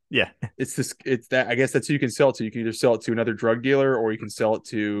 a yeah. It's that, I guess that's who you can sell it to. You can either sell it to another drug dealer, or you can sell it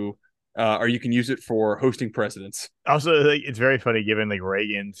to, or you can use it for hosting presidents. Also, like, it's very funny given like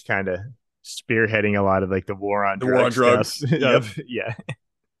Reagan's kind of spearheading a lot of like the war on The war on drugs drugs. stuff. Yep, Yeah,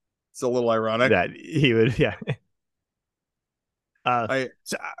 it's a little ironic. that he would yeah. Uh, I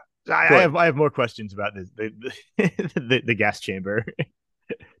so Go ahead. I have more questions about this the gas chamber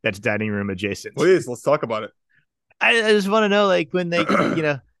that's dining room adjacent. Please, let's talk about it. I just want to know like when they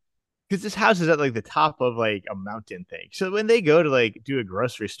because this house is at like the top of like a mountain thing. So when they go to like do a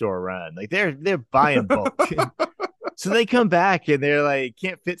grocery store run, like they're buying bulk. So they come back and they're like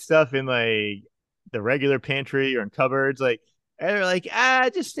can't fit stuff in like the regular pantry or in cupboards. Like and they're like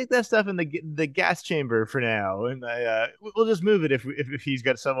just stick that stuff in the gas chamber for now, and we'll just move it if he's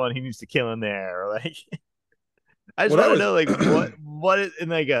got someone he needs to kill in there. Or like I just Well, that want to was know like what is in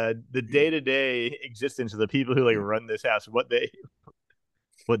like the day-to-day existence of the people who like run this house, what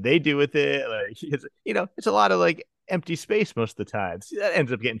they do with it. Like it's a lot of like empty space most of the time. See, that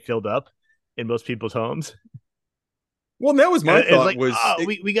ends up getting filled up in most people's homes. well, that was And my it's thought. like, Was oh,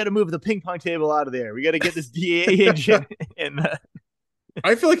 it, we got to move the ping pong table out of there. We got to get this DA agent. And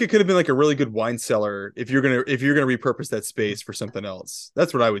I feel like it could have been like a really good wine cellar if you're gonna repurpose that space for something else.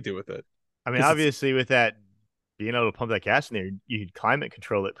 That's what I would do with it. I mean, Because it's obviously, with that being able to pump that gas in there, you could climate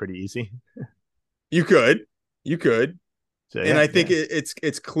control it pretty easy. you could, you could, So and yeah, I think yeah,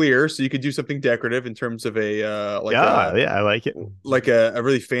 it's clear, so you could do something decorative in terms of a yeah, yeah. I like it. a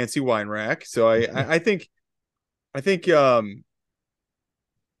really fancy wine rack. So I think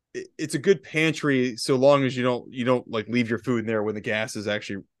it's a good pantry so long as you don't like leave your food in there when the gas is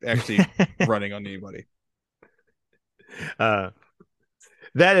actually running on anybody. uh,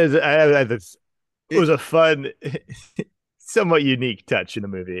 that is, that's it It, was a fun, somewhat unique touch in the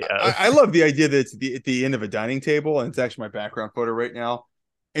movie. I love the idea that it's at the end of a dining table, and it's actually my background photo right now.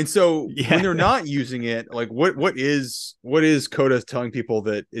 And so when Yeah, they're not using it, like what is Coda telling people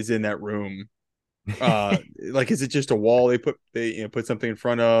that is in that room? Like is it just a wall they put something in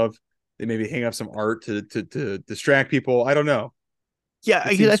front of? They maybe hang up some art to distract people. I don't know. yeah. It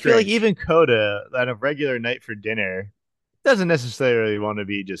Because seems I feel like strange. even Coda on a regular night for dinner doesn't necessarily want to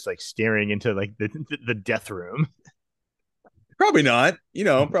be just like staring into like the death room. Probably not.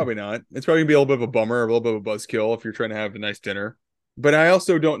 Probably not. It's probably gonna be a little bit of a bummer, a little bit of a buzzkill if you're trying to have a nice dinner. But I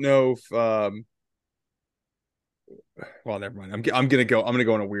also don't know if well, never mind. I'm gonna go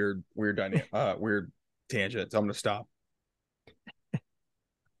on a weird tangent. So I'm gonna stop.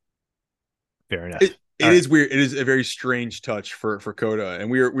 Fair It enough. it All right. is weird. It is a very strange touch for Coda, and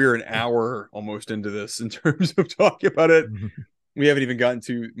we're an hour almost into this in terms of talking about it. We haven't even gotten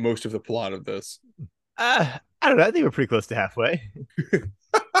to most of the plot of this. I don't know. I think we're pretty close to halfway.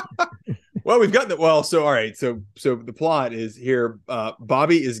 Well, we've gotten the well. So all right. So the plot is here.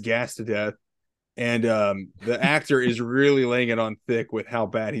 Bobby is gassed to death, and the actor is really laying it on thick with how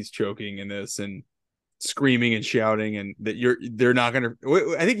bad he's choking in this, and screaming and shouting, and that they're not gonna.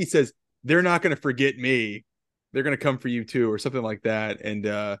 I think he says they're not gonna forget me. They're gonna come for you too, or something like that.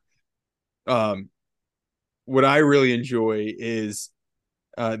 And um, what I really enjoy is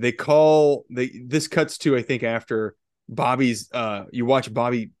this cuts to I think after Bobby's you watch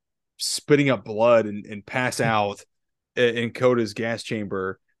Bobby spitting up blood and pass out in Coda's gas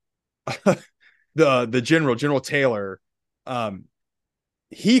chamber. The General Taylor, um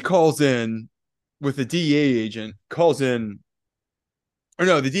he calls in with the DEA agent, calls in, or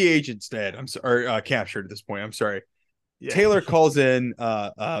no, the DEA agent's dead. I'm sorry, or captured at this point. I'm sorry. Yeah. Taylor calls in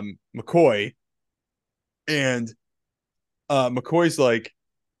McCoy, and McCoy's like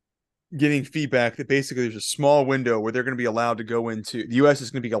getting feedback that basically there's a small window where they're going to be allowed to go into the U.S.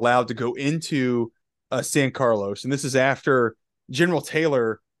 is going to be allowed to go into San Carlos, and this is after General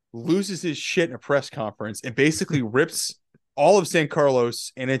Taylor loses his shit in a press conference and basically rips all of San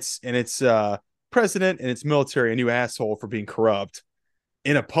Carlos and its president and its military a new asshole for being corrupt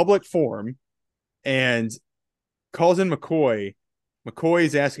in a public forum, and calls in McCoy. McCoy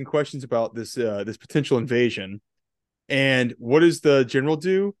is asking questions about this potential invasion, and what does the general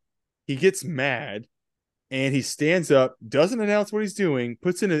do? He gets mad and he stands up, doesn't announce what he's doing,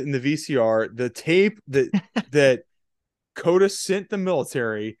 puts in the VCR the tape that Coda sent the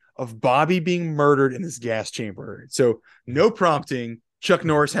military of Bobby being murdered in this gas chamber. So no prompting, Chuck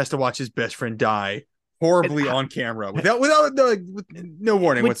Norris has to watch his best friend die And horribly on camera with no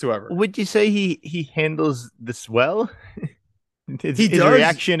warning would whatsoever. would you say he handles this well? He His does.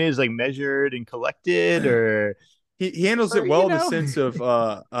 reaction is like measured and collected, He handles or it well in the sense of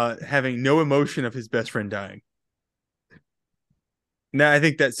having no emotion of his best friend dying. Now I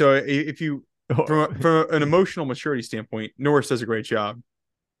think that so if you or from an emotional maturity standpoint, Norris does a great job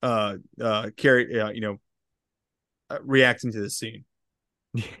carry reacting to this scene.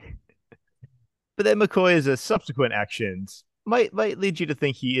 but then McCoy's subsequent actions might lead you to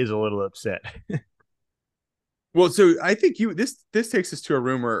think he is a little upset. Well, so I think this takes us to a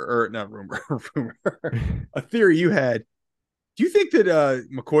rumor, or not rumor, rumor, a theory you had. Do you think that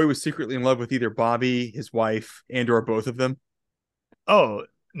McCoy was secretly in love with either Bobby, his wife, and or both of them? Oh,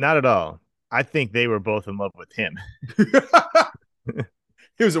 not at all. I think they were both in love with him.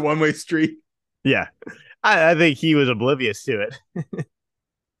 It was a one-way street. Yeah. I think he was oblivious to it.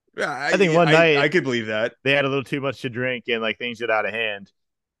 I think one I night could believe that. they had a little too much to drink and like things got out of hand.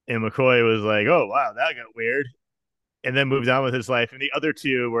 And McCoy was like, "Oh wow, that got weird," and then moved on with his life. And the other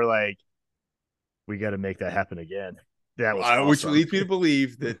two were like, "We got to make that happen again." That was Which awesome. leads me to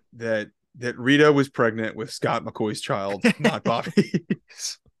believe that Rita was pregnant with Scott McCoy's child, not Bobby.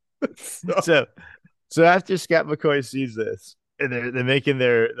 So, so so after Scott McCoy sees this, and they're making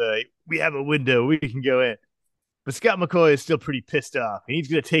we have a window, we can go in. But Scott McCoy is still pretty pissed off. And he's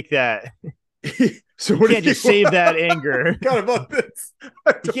gonna take that. so He what can't do you just save that anger. forgot about this?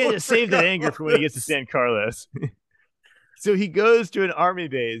 I He can't totally just save that forgot anger about for when he gets to this. San Carlos. So he goes to an army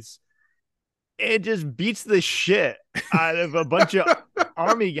base and just beats the shit out of a bunch of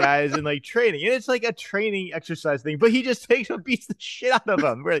army guys in like training. And it's like a training exercise thing, but he just takes and beats the shit out of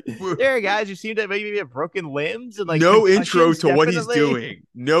them. We're like, there are guys who seem to maybe have broken limbs and like No intro concussions, to what he's definitely. doing.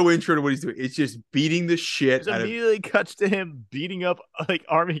 No intro to what he's doing. It's just beating the shit Just out of. immediately cuts to him beating up like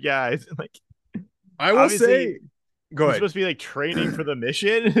army guys. And like I will obviously say, go he's ahead. supposed to be like training for the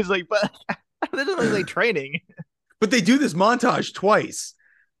mission. It's like, but that doesn't look like training. But they do this montage twice.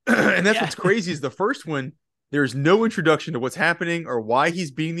 And that's Yeah. what's crazy is the first one, there's no introduction to what's happening or why he's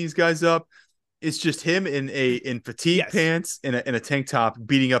beating these guys up. It's just him in fatigue Yes. pants and a tank top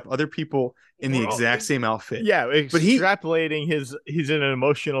beating up other people in the exact same outfit. Yeah, But he extrapolating he's in an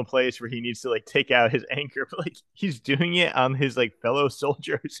emotional place where he needs to like take out his anger, but like he's doing it on his like fellow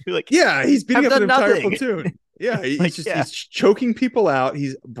soldiers who like yeah, he's beating have up an done entire nothing. platoon. Yeah, Like yeah. he's choking people out,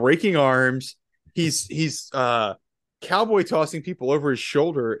 he's breaking arms, he's cowboy tossing people over his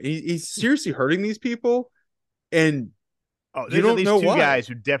shoulder. He's seriously hurting these people, and Oh, you there's at don't least know two why. guys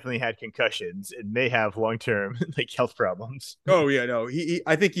who definitely had concussions and may have long term like health problems. Oh yeah, no.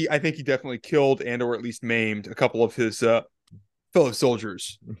 I think he definitely killed and or at least maimed a couple of his fellow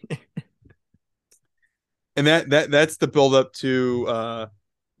soldiers. And that's the build up to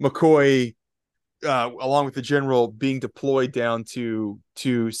McCoy along with the general being deployed down to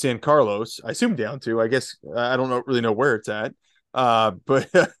San Carlos. I assume down to. I guess I don't really know where it's at. But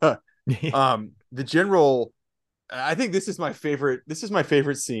the general. I think this is my favorite. This is my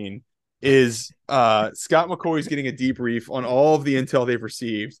favorite scene. Is Scott McCoy's getting a debrief on all of the intel they've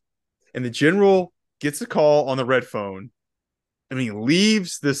received, and the general gets a call on the red phone, and he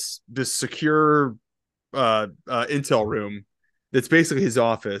leaves this secure intel room that's basically his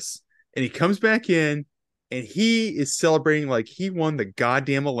office, and he comes back in, and he is celebrating like he won the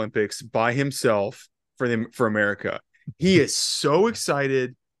goddamn Olympics by himself for America. He is so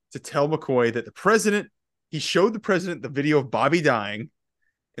excited to tell McCoy that the president. He showed the president the video of Bobby dying,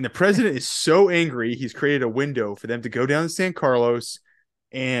 and the president is so angry he's created a window for them to go down to San Carlos,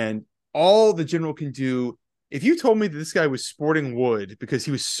 and all the general can do. If you told me that this guy was sporting wood because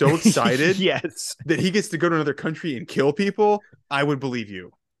he was so excited Yes. that he gets to go to another country and kill people, I would believe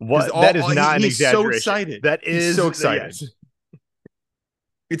you. Because What that is not an he's so exaggeration. excited. That He's is so excited. yes.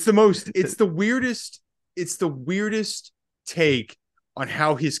 It's the most. It's the weirdest. It's the weirdest take on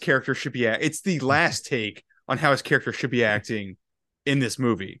how his character should be. It's the last take on how his character should be acting in this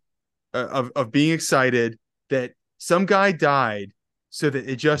movie, of being excited that some guy died, so that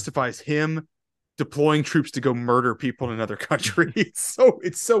it justifies him deploying troops to go murder people in another country. It's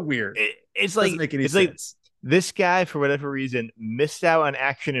so weird. It's Doesn't like make any it's like sense. this guy for whatever reason missed out on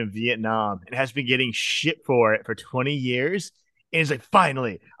action in Vietnam and has been getting shit for it for 20 years. And he's like,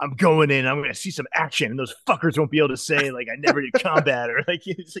 finally, I'm going in. I'm going to see some action, and those fuckers won't be able to say like I never did combat or like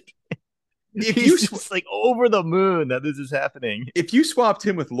it's like If you he's just like over the moon that this is happening. if you swapped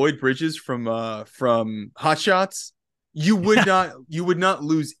him with Lloyd Bridges from Hot Shots, you would not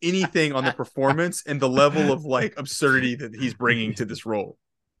lose anything on the performance and the level of like absurdity that he's bringing to this role.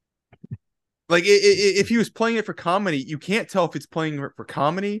 Like if he was playing it for comedy, you can't tell if it's playing for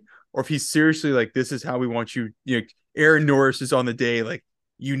comedy or if he's seriously like, this is how we want you. You know, Aaron Norris is on the day, like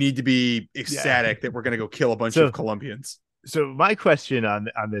you need to be ecstatic that we're gonna go kill a bunch of Colombians. So my question on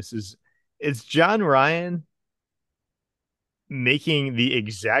this is John Ryan making the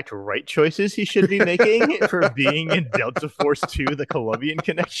exact right choices he should be making for being in Delta Force 2, the Columbian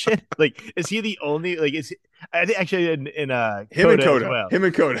connection? Like, is he the only, like, I think actually in Him and Coda as Coda. well. Him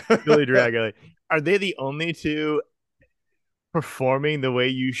and Coda. Billy Drago. Like, are they the only two performing the way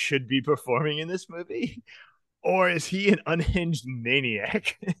you should be performing in this movie? Or is he an unhinged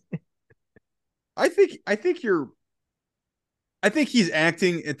maniac? I think he's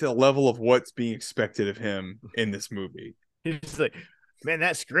acting at the level of what's being expected of him in this movie. He's like, man,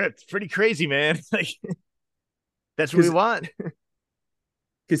 that script, pretty crazy, man. Like, that's what we want.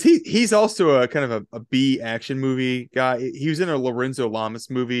 Because he's also a kind of a B action movie guy. He was in a Lorenzo Lamas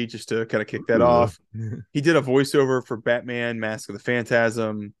movie just to kind of kick that off. He did a voiceover for Batman: Mask of the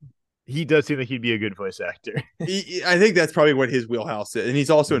Phantasm. He does seem like he'd be a good voice actor. I think that's probably what his wheelhouse is, and he's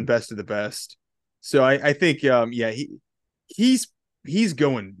also in Best of the Best. So I think he's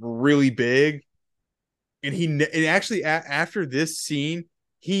going really big, and actually after this scene,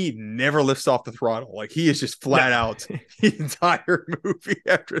 he never lifts off the throttle. Like he is just flat out the entire movie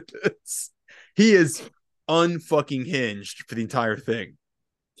after this. He is unfucking hinged for the entire thing.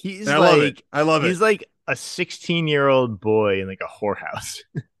 He's and I love it. He's like a 16-year-old boy in like a whorehouse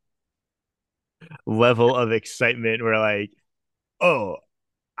level of excitement where like, oh,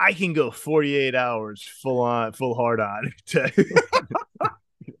 I can go 48 hours full on, full hard on.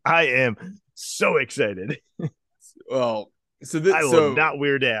 I am so excited. Well, so I will not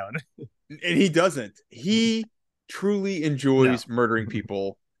wear down. and he doesn't. He truly No. enjoys murdering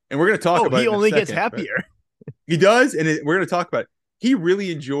people, and we're going to talk Oh, about he it in a only gets second. But happier. he does, and we're going to talk about it. He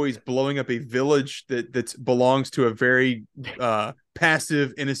really enjoys blowing up a village that belongs to a very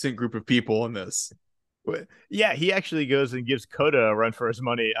passive, innocent group of people in this. Yeah, he actually goes and gives Coda a run for his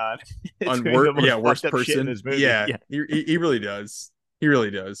money on On doing the most worst fucked up shit in person. this movie. Yeah, Yeah. he really does. He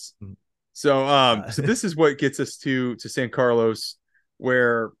really does. So so Uh, this is what gets us to San Carlos,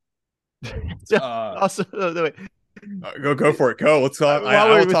 where uh also, no, wait. go for it. Go. Let's talk. While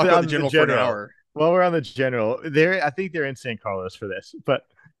I will we're talk about the on the general for an general, hour. while we're on the general, I think they're in San Carlos for this, but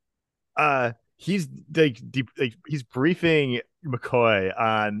he's like he's briefing McCoy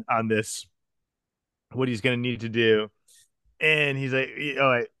on this what he's gonna need to do, and he's like, all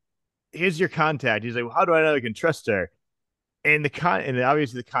right, here's your contact. He's like, well, how do I know I can trust her? And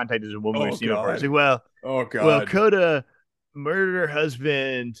obviously the contact is a woman we've Oh seen before. He's God. like, Oh well, God. Coda murdered her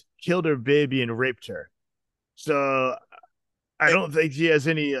husband, killed her baby, and raped her. So I Eh, don't think she has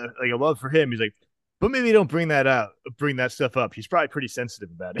any like a love for him. He's like, but maybe don't bring that stuff up. He's probably pretty sensitive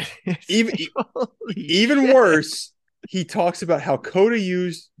about it. even Like, holy even shit. worse, he talks about how Coda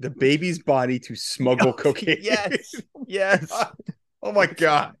used the baby's body to smuggle cocaine. Yes, Oh my yes. God. Oh my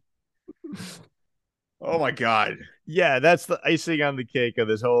God. Oh my God. Yeah, that's the icing on the cake of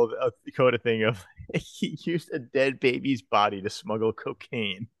this whole Coda thing of he used a dead baby's body to smuggle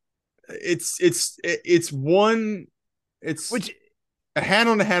cocaine, It's one. It's which a hat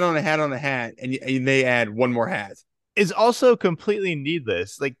on a hat on a hat on a hat, and they add one more hat. is also completely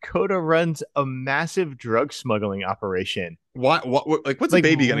needless. Like Coda runs a massive drug smuggling operation. Like what's a Like,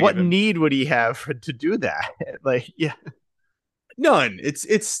 baby gonna give what him? need would he have to do that? Like, yeah. None.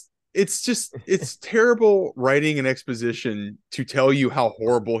 It's terrible writing and exposition to tell you how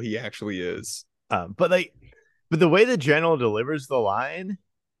horrible he actually is. But like, but the way the general delivers the line,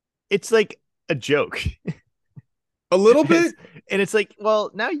 it's like a joke. A little it's bit. and it's like, well,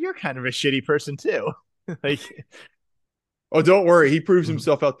 now you're kind of a shitty person too. Like, Oh, don't worry. He proves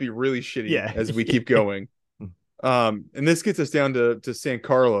himself out to be really shitty yeah. as we keep going. And this gets us down to San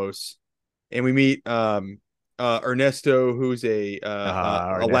Carlos, and we meet Ernesto, who's a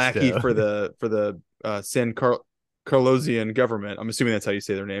lackey Ernesto. for the Carlosian government. I'm assuming that's how you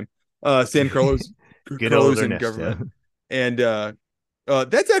say their name. San Carlos Good old Carlosian Ernesto. government, and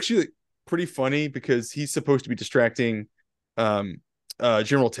that's actually pretty funny because he's supposed to be distracting um,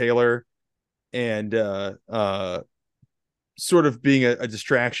 General Taylor and sort of being a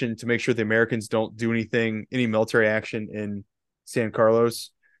distraction to make sure the Americans don't do any military action in San Carlos.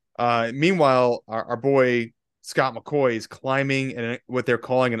 Meanwhile, our boy Scott McCoy is climbing what they're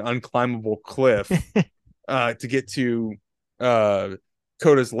calling an unclimbable cliff to get to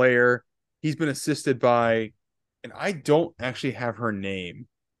Coda's lair. He's been assisted by, and I don't actually have her name,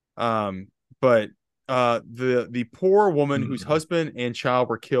 but the poor woman whose husband and child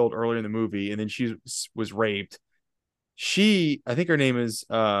were killed earlier in the movie, and then she was raped. I think her name is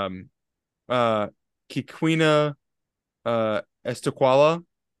Kikwina Estequala.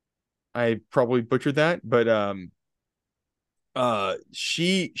 I probably butchered that, but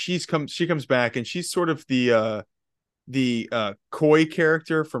she comes back, and she's sort of the Coy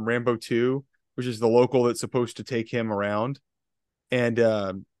character from Rambo 2, which is the local that's supposed to take him around.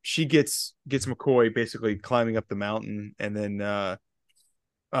 And she gets McCoy basically climbing up the mountain, and then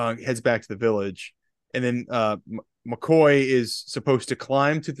heads back to the village. And then McCoy is supposed to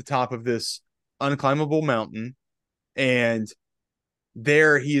climb to the top of this unclimbable mountain, and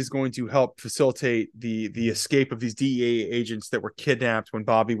there he is going to help facilitate the escape of these DEA agents that were kidnapped when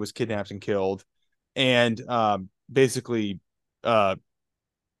Bobby was kidnapped and killed, and basically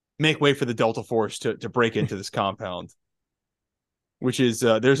make way for the Delta Force to break into this compound, which is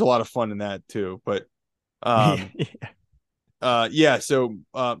there's a lot of fun in that too. But Yeah. yeah, so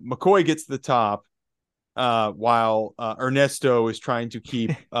McCoy gets to the top while Ernesto is trying to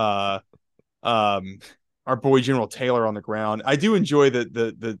keep um, our boy General Taylor on the ground. I do enjoy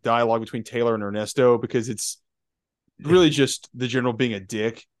the dialogue between Taylor and Ernesto because it's really just the general being a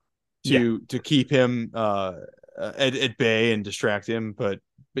dick Yeah. to keep him at bay and distract him. But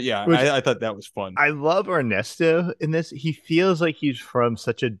yeah, Which I thought that was fun. I love Ernesto in this. He feels like he's from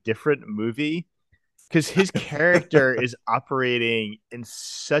such a different movie because his character is operating in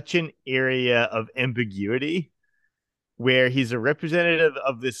such an area of ambiguity where he's a representative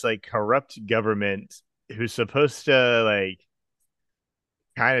of this like corrupt government who's supposed to like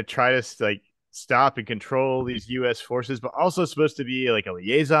kind of try to like stop and control these U.S. forces, but also supposed to be like a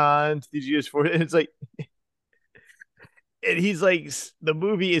liaison to these U.S. forces. And it's like, and he's like, the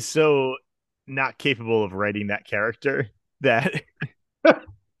movie is so not capable of writing that character that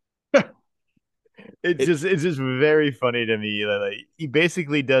It it's just very funny to me that like he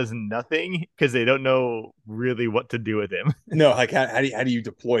basically does nothing because they don't know really what to do with him. no, like how do you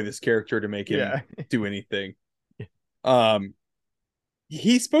deploy this character to make him Yeah. do anything? Um,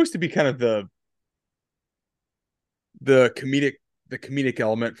 he's supposed to be kind of the comedic the comedic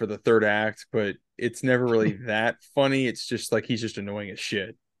element for the third act, but it's never really that funny. It's just like he's just annoying as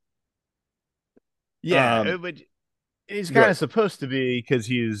shit. Yeah, but he's kind Good. of supposed to be because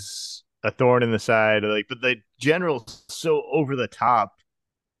he's a thorn in the side. Like, but the general's so over the top.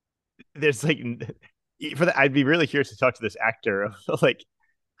 There's like for that, I'd be really curious to talk to this actor of like,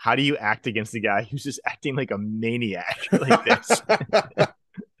 how do you act against a guy who's just acting like a maniac like this?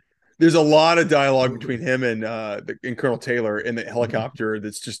 There's a lot of dialogue between him and Colonel Taylor in the helicopter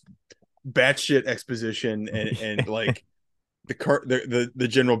that's just batshit exposition and like the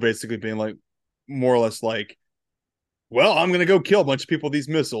general basically being like more or less like, well, I'm gonna go kill a bunch of people with these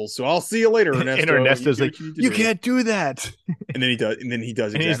missiles, so I'll see you later, And Ernesto. You Ernesto's do like, what you need to you do. can't do that. And then he does, and then he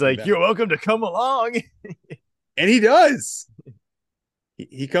does And he's exactly like, that. you're welcome to come along. And he does.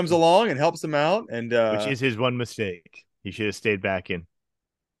 He comes along and helps him out, and Which is his one mistake. He should have stayed back and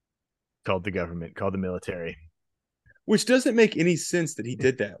called the government, called the military. which doesn't make any sense that he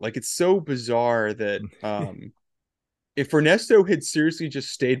did that. Like, it's so bizarre that if Ernesto had seriously just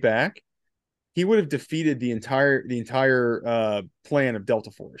stayed back, he would have defeated the entire plan of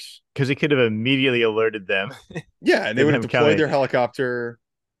Delta Force. Because he could have immediately alerted them Yeah, and they to would have them deployed coming. their helicopter,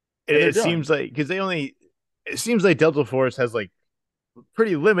 And and they're it done. seems like because they only it seems like Delta Force has like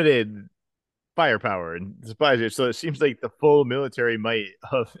pretty limited firepower and supplies. So it seems like the full military might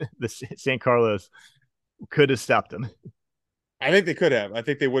of the San Carlos could have stopped them. I think they could have. I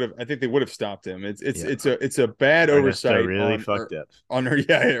think they would have. I think they would have stopped him. It's Yeah. it's a bad Ernesto oversight really fucked up. on her.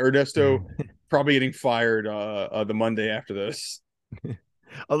 Yeah, Ernesto probably getting fired the Monday after this.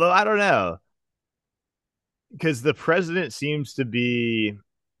 Although I don't know, because the president seems to be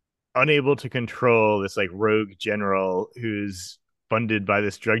unable to control this like rogue general who's funded by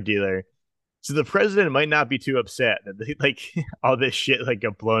this drug dealer. So the president might not be too upset that they, like all this shit like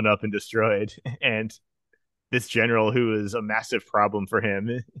got blown up and destroyed, and this general who is a massive problem for him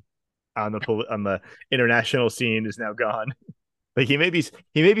on the international scene is now gone. Like he may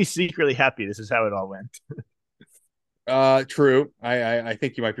be secretly happy this is how it all went. True. I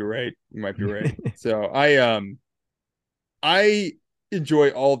think you might be right. You might be right. So I enjoy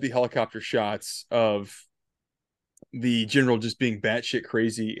all the helicopter shots of the general just being batshit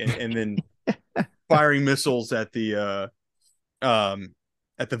crazy and then firing missiles um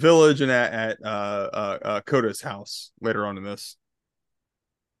at the village and at Koda's house later on in this.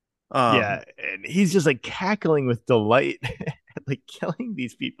 Yeah, and he's just like cackling with delight at like killing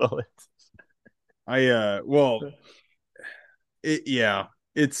these people. I well yeah,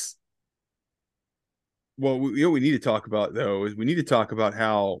 it's well we need to talk about though is we need to talk about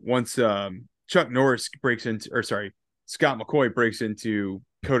how once Chuck Norris breaks into or sorry Scott McCoy breaks into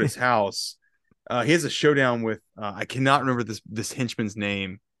Koda's house, he has a showdown with I cannot remember this henchman's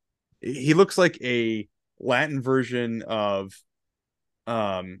name. He looks like a Latin version of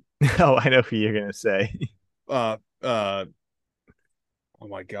um Oh, I know who you're gonna say. uh uh oh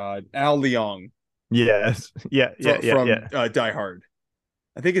my god, Al Leong Yes. Yeah, yeah, yeah, from yeah. Die Hard.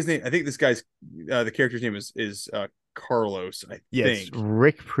 I think his name. I think this guy's the character's name is Carlos. I Yeah, it's think.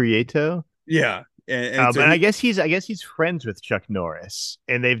 Rick Prieto. Yeah, and so And he I guess he's friends with Chuck Norris,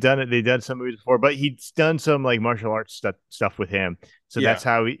 and they've done some movies before, but he's done some like martial arts stuff with him. So yeah. that's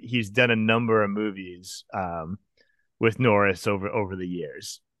how he's done a number of movies with Norris over the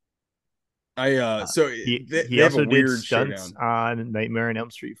years. I so He they have a also did weird stunts showdown. on Nightmare on Elm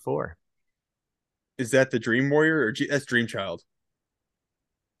Street 4. Is that the Dream Warrior or that's Dream Child?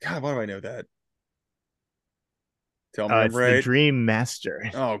 God, why do I know that? Tell me I'm It's the right. Dream Master.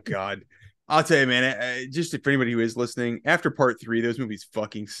 Oh God, I'll tell you, man. Just if anybody who is listening, after part three, those movies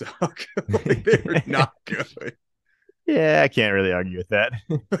fucking suck. Like they're not good. Yeah, I can't really argue with that.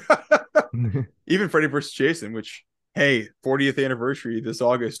 Even Freddy vs. Jason, which hey, 40th anniversary this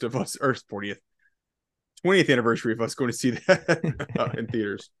August of us, or 40th, 20th anniversary of us going to see that in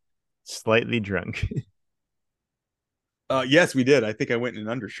theaters. Slightly drunk. Yes, we did. I think I went in an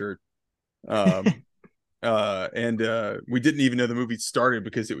undershirt. Um, and we didn't even know the movie started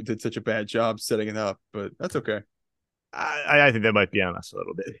because it did such a bad job setting it up. But that's okay. I think that might be on us a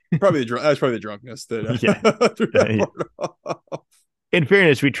little bit. Probably that's probably the drunkenness that Yeah. threw that part off. In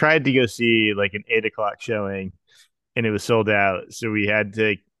fairness, we tried to go see like an 8 o'clock showing, and it was sold out. So we had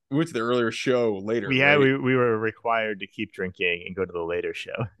to. We went to the earlier show later, We had right? we were required to keep drinking and go to the later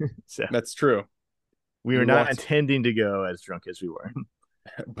show. So That's true. we were We not walked, intending to go as drunk as we were.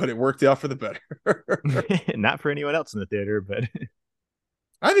 but it worked out for the better. Not for anyone else in the theater, but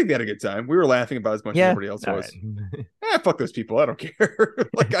I think they had a good time. We were laughing about as much as yeah. everybody else All right. was. Fuck those people. I don't care.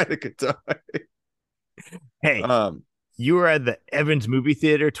 Like I had a good time. Hey, Um, you were at the Evans movie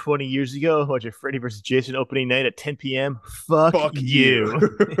theater 20 years ago watching Freddy vs. Jason opening night at 10 p.m. Fuck fuck you.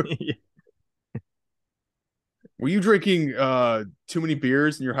 you. Were you drinking too many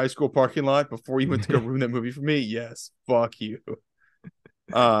beers in your high school parking lot before you went to go ruin that movie for me? Yes. Fuck you.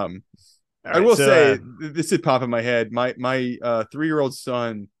 All I right, will so say this did pop in my head. My 3-year-old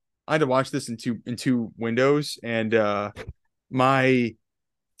son, I had to watch this in two windows, and my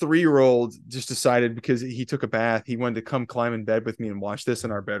 3-year-old just decided because he took a bath, he wanted to come climb in bed with me and watch this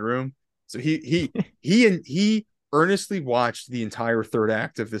in our bedroom. So he earnestly watched the entire third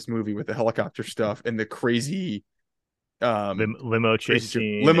act of this movie with the helicopter stuff and the crazy limo chase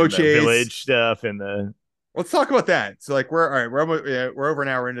scene limo and the chase village stuff and the let's talk about that. So like we're over an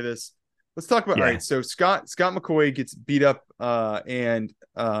hour into this. Let's talk about all yeah. right. So Scott McCoy gets beat up and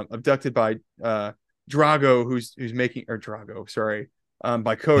abducted by Drago, who's making or Drago, sorry,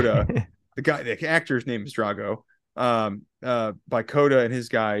 by Coda. The actor's name is Drago. By Coda and his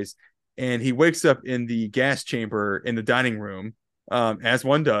guys, and he wakes up in the gas chamber in the dining room, as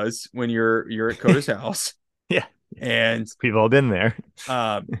one does when you're at Coda's house. Yeah, and we've all been there.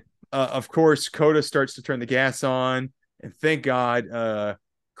 Of course, Coda starts to turn the gas on, and thank God,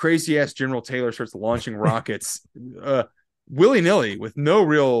 crazy ass General Taylor starts launching rockets, willy nilly with no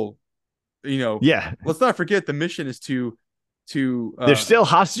real, Yeah, Let's not forget the mission is to there's still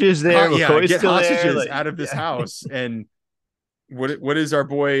hostages there. McCoy's get still hostages there, like, out of this house. And what is our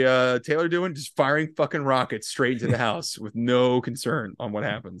boy Taylor doing? Just firing fucking rockets straight into the house with no concern on what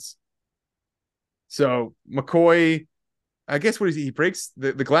happens. So McCoy, I guess what is he breaks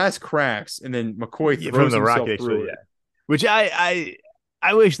the glass cracks, and then McCoy throws himself through it. Which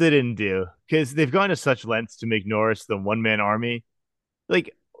I wish they didn't do, because they've gone to such lengths to make Norris the one-man army.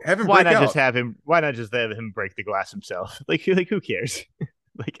 Like, why not just have him break the glass himself? Like who cares?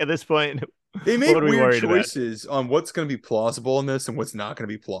 Like at this point, they make weird choices on what's going to be plausible in this and what's not going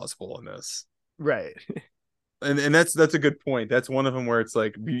to be plausible in this. Right. And that's a good point. That's one of them where it's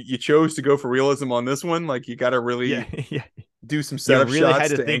like you chose to go for realism on this one. Like you got to really do some setup shots. You really had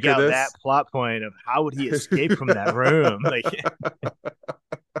to think out that plot point of how would he escape from that room. Like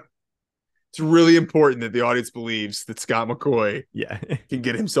it's really important that the audience believes that Scott McCoy yeah can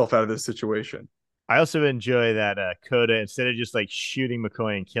get himself out of this situation. I also enjoy that Coda, instead of just like shooting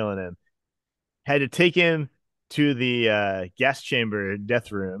McCoy and killing him, had to take him to the gas chamber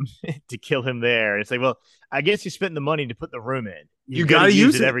death room to kill him there. It's like, well, I guess you spent the money to put the room in. You got to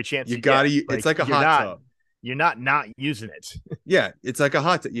use it every chance you got to. It's like a hot tub. You're not using it. Yeah, it's like a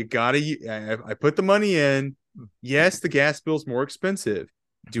hot tub. You got to. I put the money in. Yes, the gas bill's more expensive.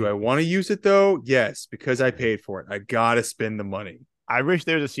 Do I want to use it though? Yes, because I paid for it. I got to spend the money. I wish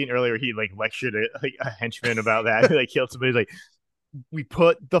there was a scene earlier where he like lectured a henchman about that. He like killed somebody. He's like, we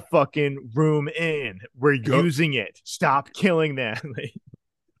put the fucking room in. We're using it. Stop killing them.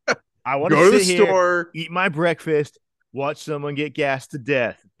 I want to sit here, store, eat my breakfast, watch someone get gassed to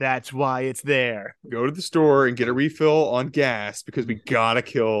death. That's why it's there. Go to the store and get a refill on gas because we gotta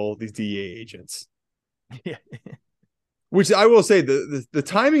kill these DEA agents. Yeah. Which I will say, the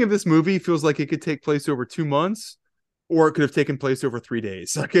timing of this movie feels like it could take place over 2 months, or it could have taken place over 3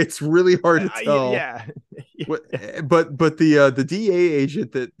 days. Like it's really hard to tell. Yeah. But the DEA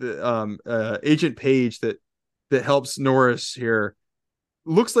agent Agent Page that helps Norris here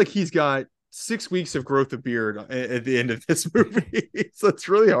looks like he's got 6 weeks of growth of beard at the end of this movie. So it's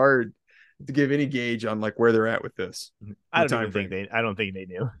really hard to give any gauge on like where they're at with this. I don't think they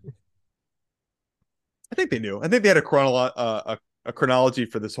knew. I think they knew. I think they had a chronology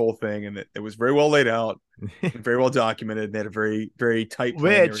for this whole thing, and it was very well laid out, and very well documented, and they had a very, very tight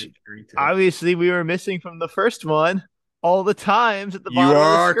plan. Which obviously we were missing from the first one. All the times at the bottom. You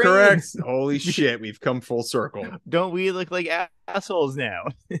are correct. Holy shit, we've come full circle. Don't we look like assholes now?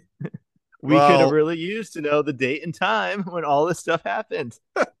 We could have really used to know the date and time when all this stuff happened.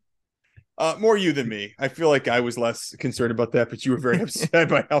 More you than me. I feel like I was less concerned about that, but you were very upset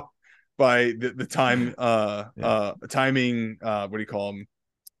by the time timing. What do you call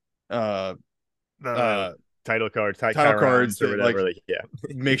them? Title cards or whatever. Like, yeah,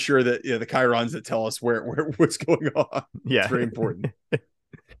 make sure that the chirons that tell us where what's going on. Yeah, it's very important.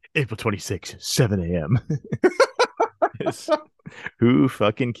 April 26th, 7 a.m. Who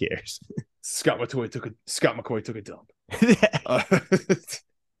fucking cares? Scott McCoy took a dump. Uh,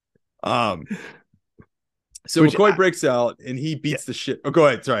 um, so Which, McCoy breaks out and he yeah. beats the shit. Oh, go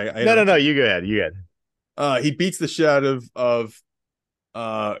ahead. Sorry, I No. interrupted you. You go ahead. You go ahead. He beats the shit out of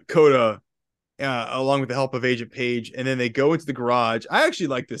Coda, along with the help of Agent Page, and then they go into the garage. I actually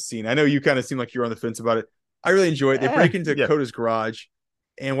like this scene. I know you kind of seem like you're on the fence about it. I really enjoy it. They break into Yeah. Coda's garage,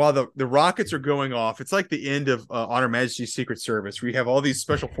 and while the rockets are going off, it's like the end of On Her Majesty's Secret Service, where you have all these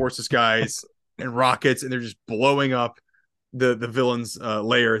special forces guys and rockets, and they're just blowing up the villain's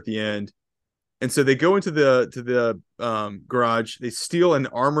lair at the end. And so they go into the garage. They steal an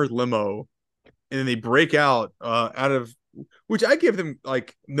armored limo, and then they break out of, which I give them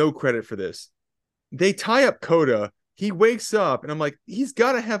like no credit for this. They tie up Coda. He wakes up, and I'm like, he's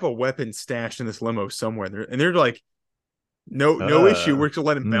got to have a weapon stashed in this limo somewhere. And they're like, no issue. We're gonna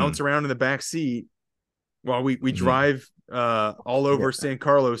let him bounce around in the back seat while we drive all over San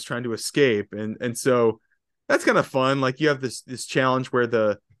Carlos trying to escape. And so that's kind of fun. Like you have this challenge where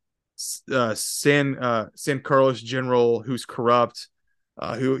the San Carlos general who's corrupt,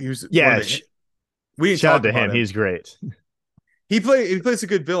 who's one of the, we didn't shout talk out to about him. He's great. He plays a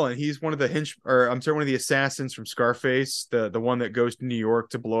good villain. He's one of the one of the assassins from Scarface, the one that goes to New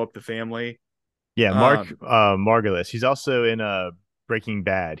York to blow up the family. Yeah, Mark Margulis. He's also in Breaking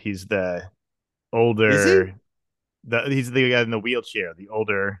Bad. He's the Is he? older he's the guy in the wheelchair, the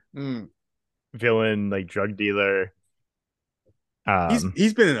older villain, like drug dealer.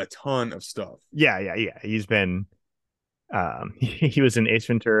 He's been in a ton of stuff. Yeah. He's been he was in Ace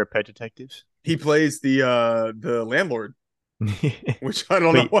Ventura: Pet Detectives. He plays the landlord, which I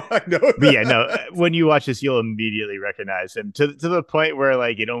don't know why I know that. But yeah, no, when you watch this, you'll immediately recognize him to the point where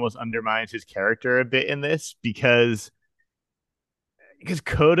like it almost undermines his character a bit in this because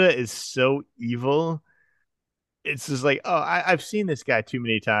Coda is so evil. It's just like, oh, I've seen this guy too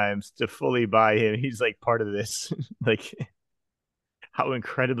many times to fully buy him. He's like part of this, like how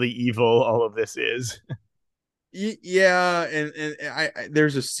incredibly evil all of this is. Yeah, and I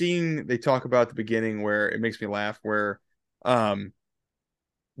there's a scene they talk about at the beginning where it makes me laugh, where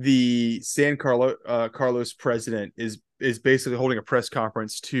the Carlos president is basically holding a press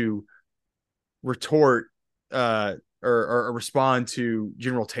conference to retort or respond to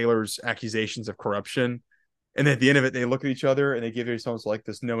General Taylor's accusations of corruption. And at the end of it, they look at each other and they give themselves like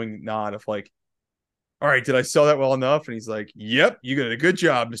this knowing nod of like, all right, did I sell that well enough? And he's like, yep, you did a good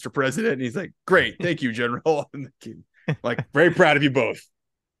job, Mr. President. And he's like, great, thank you, General. And like, very proud of you both.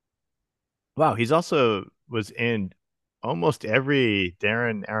 Wow, he's also was in almost every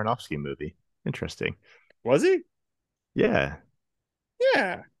Darren Aronofsky movie. Interesting. Was he? Yeah.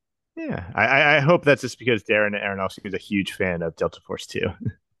 Yeah. Yeah. I hope that's just because Darren Aronofsky is a huge fan of Delta Force 2.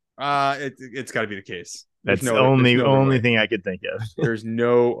 It's got to be the case. That's the only thing I could think of. There's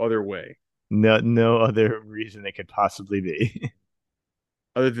no other way. No other reason it could possibly be.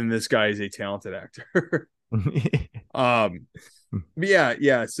 Other than this guy is a talented actor. But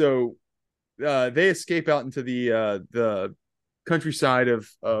yeah. So they escape out into the countryside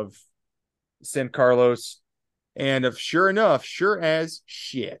of San Carlos, and sure as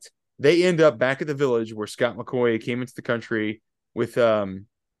shit, they end up back at the village where Scott McCoy came into the country with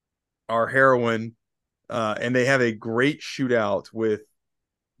our heroine, and they have a great shootout with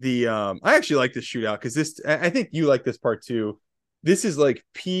the I actually like this shootout because I think you like this part too. This is like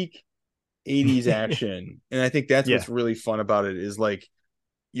peak 80s action, and I think that's what's really fun about it is like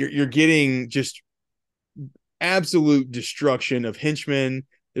you're getting just absolute destruction of henchmen.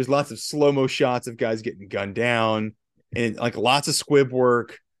 There's lots of slow-mo shots of guys getting gunned down, and like lots of squib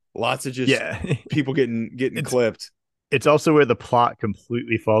work, lots of just people getting clipped. It's also where the plot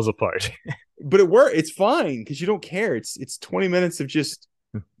completely falls apart. But it's fine because you don't care. It's 20 minutes of just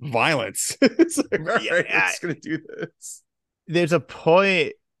violence. It's like, all right, we're just gonna do this. There's a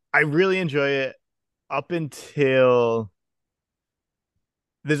point I really enjoy it up until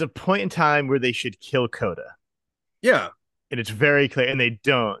there's a point in time where they should kill Coda. Yeah. And it's very clear, and they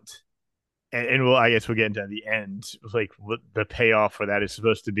don't. And I guess we'll get into the end, like what the payoff for that is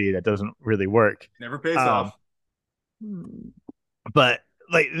supposed to be. That doesn't really work. Never pays off. But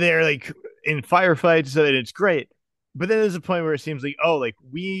like they're like in firefights, and it's great. But then there's a point where it seems like, oh, like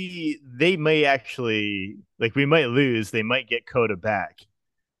they may actually, like we might lose. They might get Coda back,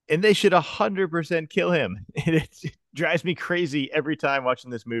 and they should 100% kill him. And it drives me crazy every time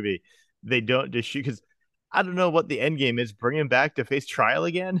watching this movie. They don't just shoot because I don't know what the end game is. Bring him back to face trial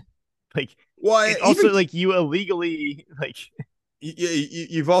again. Like, well, also like you illegally like.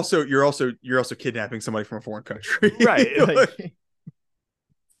 You're also kidnapping somebody from a foreign country, right? Like,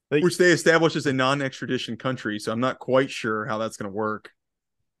 Like, which they establish as a non-extradition country. So I'm not quite sure how that's going to work.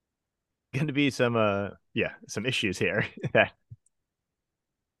 going to be some some issues here that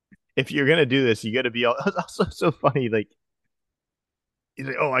if you're gonna do this, you got to be also so funny. Like, he's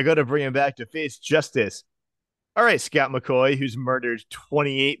like, oh, I got to bring him back to face justice. All right, Scott McCoy, who's murdered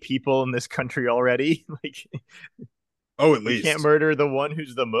 28 people in this country already. Like, Oh, at you can't least murder the one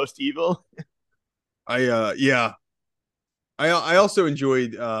who's the most evil. yeah. I also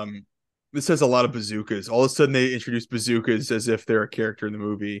enjoyed this has a lot of bazookas. All of a sudden they introduce bazookas as if they're a character in the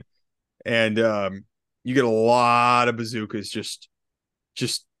movie. And you get a lot of bazookas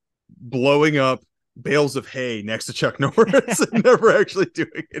just blowing up bales of hay next to Chuck Norris and never actually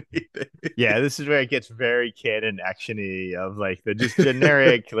doing anything. Yeah, this is where it gets very canon actiony of like the just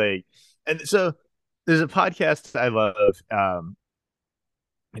generic like. And so there's a podcast I love.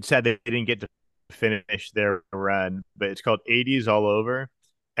 It's sad they didn't get to finish their run, but it's called 80s All Over.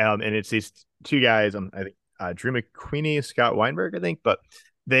 And it's these two guys, I think Drew McQueenie, Scott Weinberg, I think, but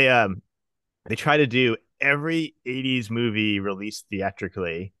they try to do every 80s movie released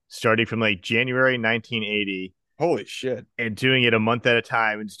theatrically, starting from like January 1980 Holy shit. and doing it a month at a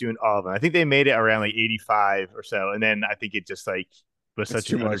time and just doing all of them. I think they made it around like 85 or so. And then I think it just like was It's such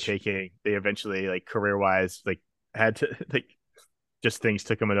too an much. undertaking. They eventually like career wise, like had to like just things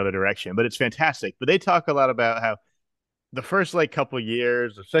took them another direction, but it's fantastic. But they talk a lot about how the first like couple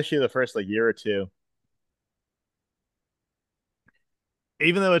years, especially the first like year or two,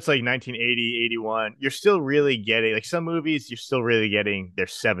 even though it's like 1980, 81, you're still really getting like some movies, you're still really getting their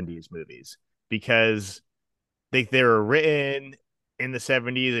 70s movies because they were written in the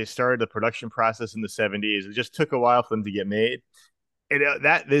 70s. They started the production process in the 70s. It just took a while for them to get made. And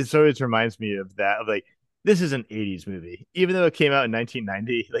that this always reminds me of that of like this is an 80s movie. Even though it came out in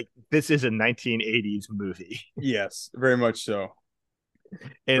 1990, like this is a 1980s movie. Yes, very much so.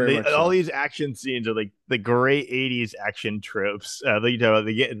 And Very much all so. these action scenes are like the great 80s action tropes. You know,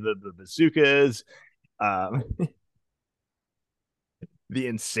 they get the bazookas, um, the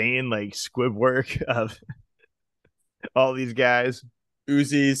insane like squib work of all these guys.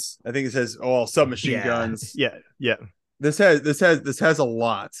 Uzis. I think it says submachine Yeah, guns. yeah, yeah. This has a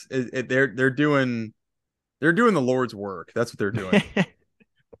lot. They're doing the Lord's work. That's what they're doing.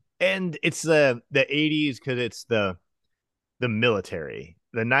 And it's the 80s because it's the military.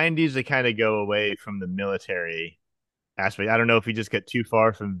 The 90s they kind of go away from the military aspect. I don't know if we just get too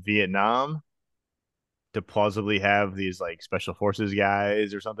far from Vietnam to plausibly have these like special forces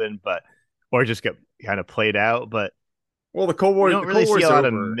guys or something, but or just get kind of played out. But Well, we The don't really Cold see a War's lot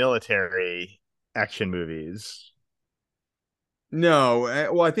of over. military action movies No,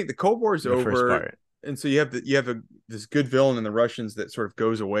 well, I think the Cold War's in the first over, part. and so this good villain in the Russians that sort of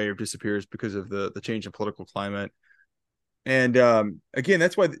goes away or disappears because of the change in political climate. And again,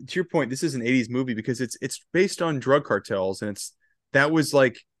 that's why, to your point, this is an '80s movie because it's based on drug cartels, and that was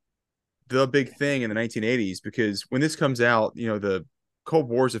like the big thing in the 1980s because when this comes out, the Cold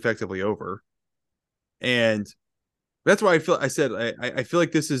War is effectively over, and that's why I feel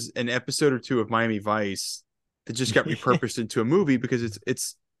like this is an episode or two of Miami Vice that just got repurposed into a movie because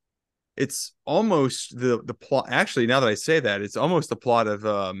it's almost the plot. Actually, now that I say that, it's almost the plot of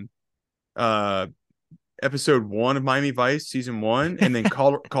uh episode 1 of Miami Vice season 1, and then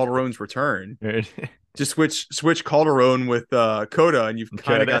Calderon's return. Just switch Calderon with Coda, and you've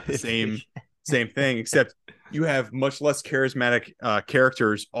kind of got the same thing, except you have much less charismatic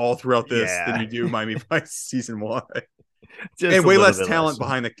characters all throughout this than Yeah, you do Miami Vice season 1, just and a way little less bit talent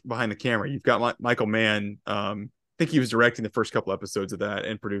less. behind the camera. You've got Michael Mann. I think he was directing the first couple episodes of that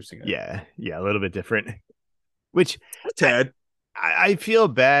and producing it. Yeah, yeah, a little bit different. Which I Ted. I feel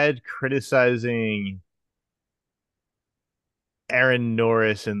bad criticizing Aaron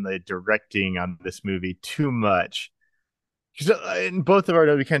Norris and the directing on this movie too much. Because in both of our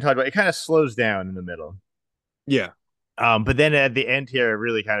notes, we kind of talked about it kind of slows down in the middle. Yeah. But then at the end here, it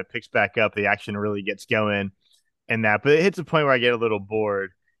really kind of picks back up. The action really gets going and that. But it hits a point where I get a little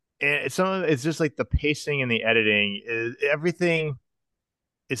bored. And it's just like the pacing and the editing is everything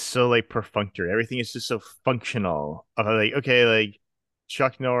is so like perfunctory. Everything is just so functional. Like okay, like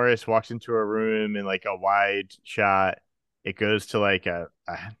Chuck Norris walks into a room in like a wide shot. It goes to like a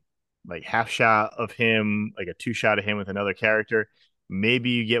like half shot of him, like a two shot of him with another character.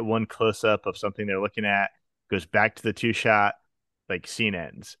 Maybe you get one close up of something they're looking at. Goes back to the two shot, like scene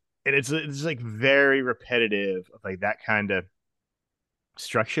ends, and it's like very repetitive of like that kind of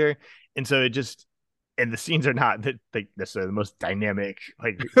structure. And so it just and the scenes are not like necessarily the most dynamic,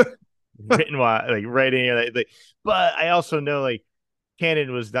 like written like writing or like, but I also know like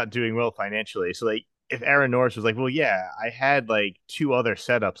Cannon was not doing well financially, so like if Aaron Norris was like, well, yeah, I had like two other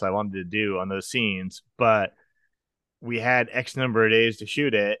setups I wanted to do on those scenes, but we had X number of days to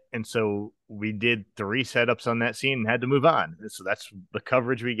shoot it, and so we did three setups on that scene and had to move on. So that's the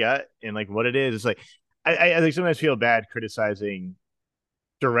coverage we got, and like what it is. It's like I think sometimes feel bad criticizing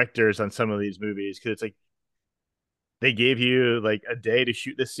directors on some of these movies because it's like they gave you like a day to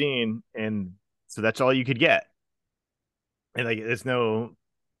shoot the scene, and so that's all you could get. And like there's no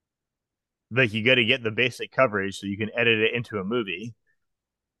like you got to get the basic coverage so you can edit it into a movie,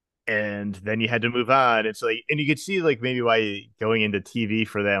 and then you had to move on. It's like, and you could see like maybe why going into TV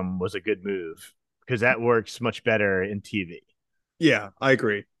for them was a good move because that works much better in TV. Yeah, I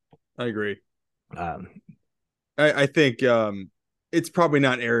agree. I agree. Um, I think it's probably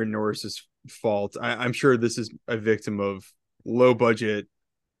not Aaron Norris's fault. I'm sure this is a victim of low budget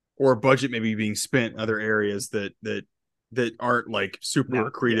or budget maybe being spent in other areas that aren't like super Now,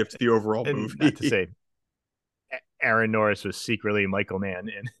 yeah, accretive to the overall and not to movie. say Aaron Norris was secretly Michael Mann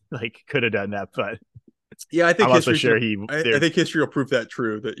and like could have done that, but Yeah, I I'm think also history's sure gonna. he I there. think history will prove that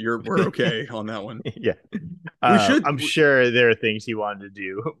true. That we're okay on that one. Yeah, We should I'm sure there are things he wanted to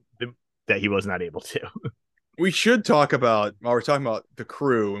do that he was not able to. we should talk about while we're talking about the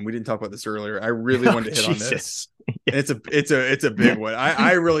crew, and we didn't talk about this earlier. I really Oh, wanted to hit on this. Jesus. Yeah. And it's a big one.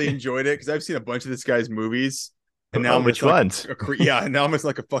 I really enjoyed it because I've seen a bunch of this guy's movies, and now Oh, I'm just which like ones? yeah, now I'm just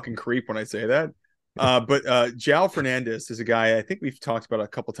like a fucking creep when I say that. But Jao Fernandez is a guy I think we've talked about a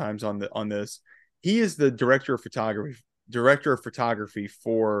couple times on this. He is the director of photography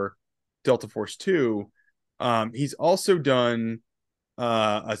for Delta Force 2. He's also done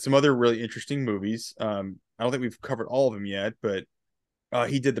some other really interesting movies. I don't think we've covered all of them yet, but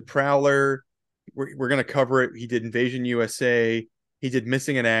he did The Prowler. We're going to cover it. He did Invasion USA. He did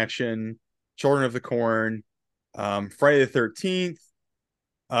Missing in Action, Children of the Corn, Friday the 13th.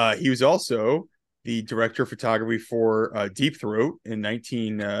 He was also the director of photography for Deep Throat in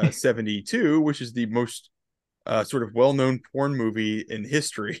 1972, which is the most sort of well-known porn movie in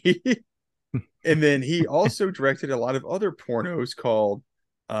history. And then he also directed a lot of other pornos called,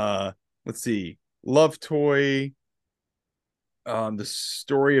 let's see, Love Toy, The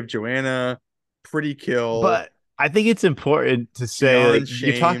Story of Joanna, Pretty Kill, But I think it's important to say like Beyond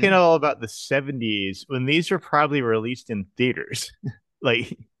you're talking Shame. all about the 70s when these were probably released in theaters.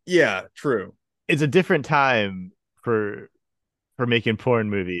 Like Yeah, true. it's a different time for making porn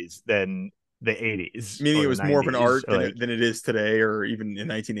movies than the 80s Meaning or it the was more of an 90s art or like than it is today, or even in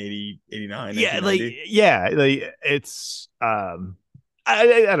 1980, 89, yeah, 1990. like it's I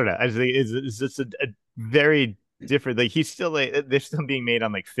don't know. I just think it's just a very different like he's still like they're still being made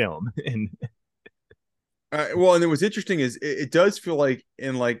on like film and Well, and it was interesting is it does feel like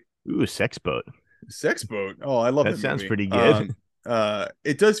in like ooh, Sex Boat. Sex Boat. Oh, I love That that sounds movie. pretty good.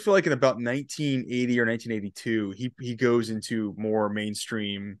 It does feel like in about 1980 or 1982, he goes into more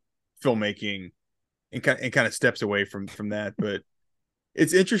mainstream filmmaking and kind of steps away from that. But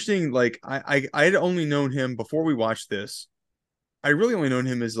it's interesting. Like I had only known him before we watched this. I really only known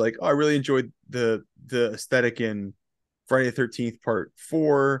him as like, oh, I really enjoyed the aesthetic in Friday the 13th Part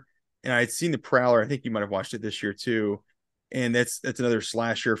 4, and I had seen The Prowler. I think you might have watched it this year too, and that's another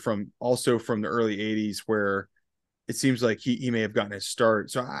slasher from the early 80s where it seems like he may have gotten his start.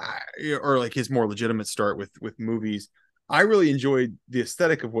 So or like his more legitimate start with movies. I really enjoyed the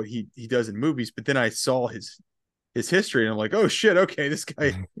aesthetic of what he does in movies, but then I saw his history and I'm like, oh shit, okay, this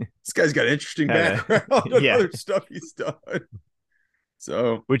guy's got an interesting background on Yeah, other stuff he's done.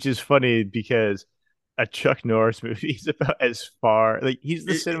 So which is funny because a Chuck Norris movie is about as far like he's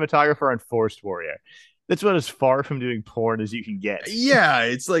the it, cinematographer on Forest Warrior. That's about as far from doing porn as you can get. yeah,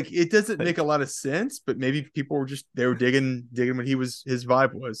 it's like it doesn't make a Like, lot of sense, but maybe people were just they were digging what his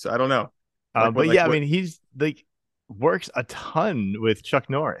vibe was. I don't know. but Like yeah, I what mean he's like works a ton with Chuck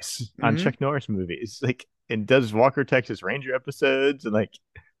Norris on mm-hmm. Chuck Norris movies, like and does Walker Texas Ranger episodes and like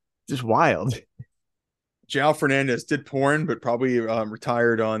just wild. Jao Fernandez did porn, but probably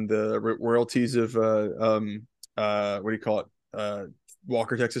retired on the royalties of what do you call it?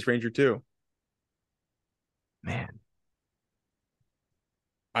 Walker Texas Ranger 2. Man,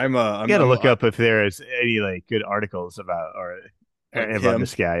 I'm I gotta look up if there is any like good articles or like about him.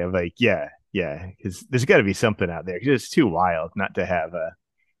 this guy. Of like, yeah, because there's got to be something out there because it's too wild not to have a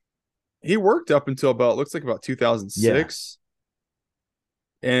He worked up until about looks like about yeah. 2006,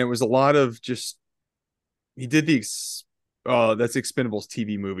 and it was a lot of just he did that's Expendables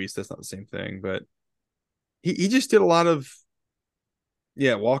TV movies. That's not the same thing, but he just did a lot of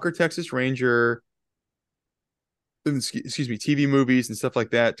Walker Texas Ranger, excuse me, TV movies and stuff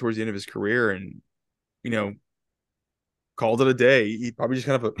like that towards the end of his career, and you know called it a day. He probably just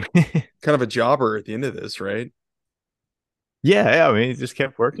kind of a jobber at the end of this, right? Yeah, yeah, I mean, he just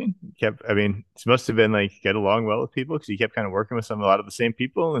kept working. Kept, I mean, it must have been like get along well with people because he kept kind of working with a lot of the same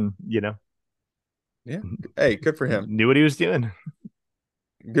people, and Yeah. Hey, good for him. knew what he was doing.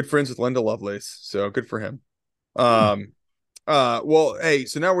 Good friends with Linda Lovelace, so good for him. Hmm. Um, well, hey,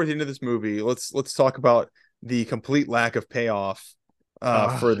 so now we're at the end of this movie. Let's talk about the complete lack of payoff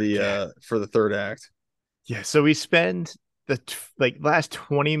Oh, yeah, for the third act. yeah. So we spend like last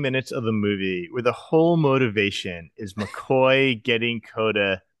 20 minutes of the movie where the whole motivation is McCoy getting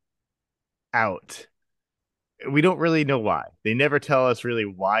Coda out. We don't really know why. They never tell us really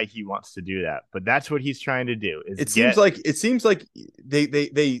why he wants to do that, but that's what he's trying to do is get It seems like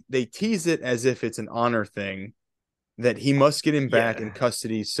they tease it as if it's an honor thing that he must get him back in yeah,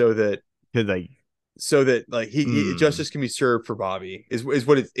 custody because like so that like mm, justice can be served for Bobby is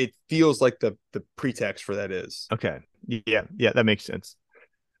what it feels like the pretext for that is. okay, yeah, yeah, that makes sense.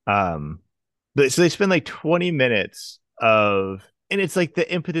 Um, but so they spend like 20 minutes of, and it's like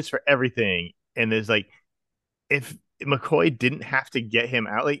the impetus for everything. And there's like, if McCoy didn't have to get him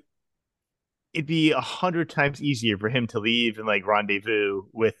out, like it'd be 100 times easier for him to leave and like rendezvous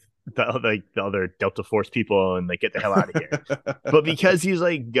with the other Delta Force people and like get the hell out of here. But because he's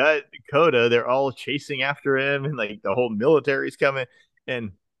like got Coda, they're all chasing after him and like the whole military's coming.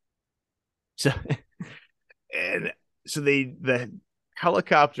 And so and so the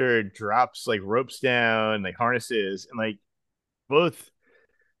helicopter drops like ropes down, like harnesses, and like both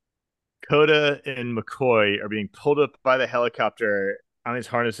Coda and McCoy are being pulled up by the helicopter on these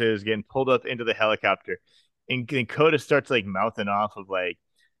harnesses, getting pulled up into the helicopter. And then Coda starts like mouthing off of like,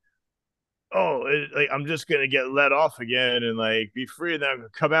 oh, like I'm just gonna get let off again and like be free, and then I'm gonna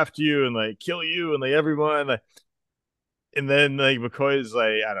come after you and like kill you and like everyone. Like, and then like McCoy's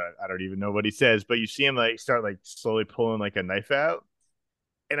like, I don't even know what he says, but you see him like start like slowly pulling like a knife out,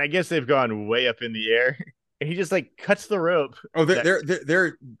 and I guess they've gone way up in the air, and he just like cuts the rope. Oh, That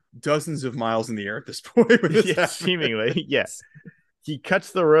they're dozens of miles in the air at this point when this yeah, happens. seemingly yeah, he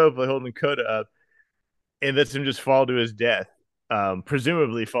cuts the rope by holding Coda up and lets him just fall to his death,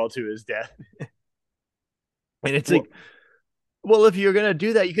 presumably fall to his death. And it's Well, like, well, if you're gonna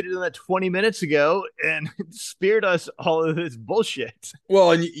do that, you could have done that 20 minutes ago and spared us all of this bullshit.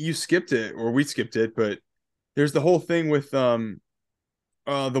 and you skipped it, or we skipped it, but there's the whole thing with the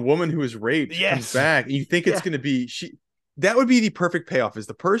woman who was raped comes Yes, back, and you think it's yeah, going to be she. That would be the perfect payoff. Is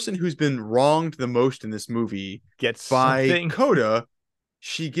the person who's been wronged the most in this movie get by something. Coda?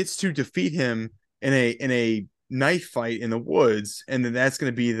 She gets to defeat him in a knife fight in the woods, and then that's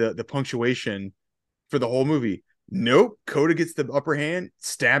going to be the punctuation for the whole movie. Nope, Coda gets the upper hand,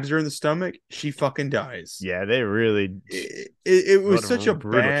 stabs her in the stomach, she fucking dies. Yeah, they really It was what a such a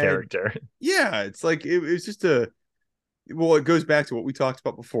brutal bad. character. Yeah, it's like it was just a well, it goes back to what we talked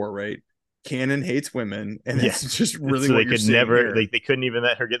about before, right? Cannon hates women, and Yeah, that's just it's really so what they you're could seeing never here. like they couldn't even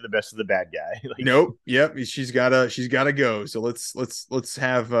let her get the best of the bad guy. Like, Nope. Yep. She's gotta go. So let's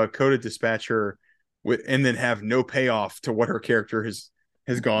have Coda dispatch her with, and then have no payoff to what her character has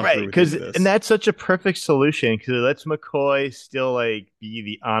gone right, through at the end because of and this. that's such a perfect solution because it lets McCoy still like be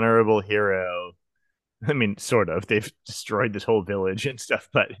the honorable hero. I mean, sort of. They've destroyed this whole village and stuff,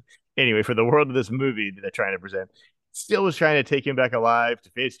 but anyway, for the world of this movie that they're trying to present, still was trying to take him back alive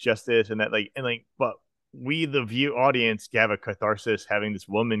to face justice, and that like and like, but we the view audience have a catharsis having this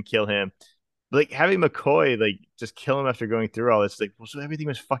woman kill him. Like having McCoy like just kill him after going through all this, like, well, so everything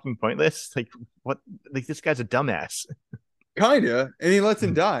was fucking pointless. Like what? Like this guy's a dumbass. Kinda, and he lets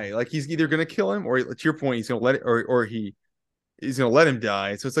him die. Like he's either gonna kill him, or to your point, he's gonna let it, or he's gonna let him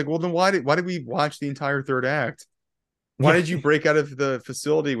die. So it's like, well, then why did we watch the entire third act? Why Yeah, did you break out of the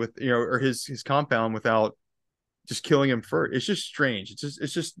facility with or his compound without just killing him first? It's just strange.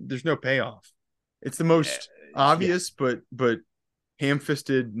 It's just there's no payoff. It's the yeah, most yeah, obvious but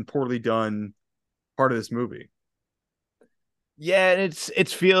ham-fisted and poorly done part of this movie. yeah. And it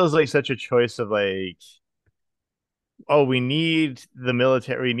feels like such a choice of like, oh, we need the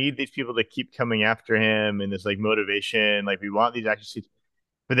military, we need these people to keep coming after him, and this like motivation, like we want these action scenes,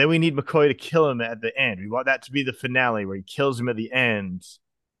 but then we need McCoy to kill him at the end. We want that to be the finale where he kills him at the end,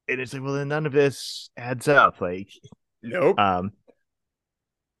 and it's like, well, then none of this adds up. Like, Nope. um,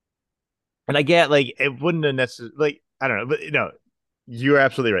 and I get like it wouldn't have necessarily like I don't know, but no, you're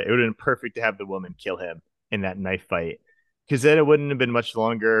absolutely right. It would have been perfect to have the woman kill him in that knife fight because then it wouldn't have been much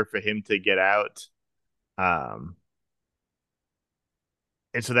longer for him to get out. Um,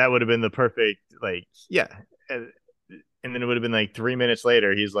 and so that would have been the perfect like yeah, and then it would have been like 3 minutes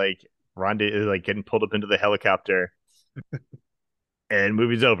later he's like Rondé like getting pulled up into the helicopter and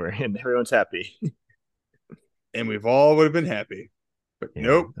movie's over and everyone's happy. and we've all would have been happy. But Yeah,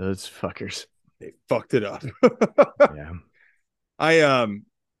 nope, those fuckers. they fucked it up. Yeah. I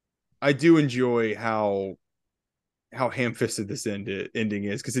I do enjoy how ham-fisted this ending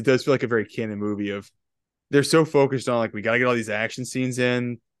is, because it does feel like a very canon movie of they're so focused on like we got to get all these action scenes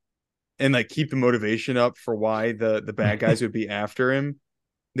in and like keep the motivation up for why the bad guys would be after him,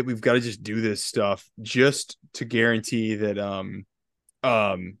 that we've got to just do this stuff just to guarantee that um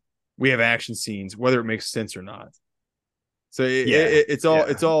we have action scenes whether it makes sense or not. So Yeah. it's Yeah.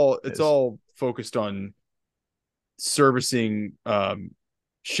 It's, all focused on servicing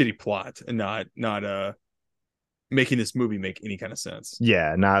shitty plot and not making this movie make any kind of sense.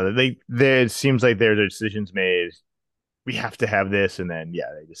 yeah, nah, they it seems like their decisions made. We have to have this, and then yeah,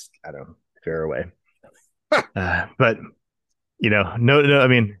 they just I don't know, fair away. But no, I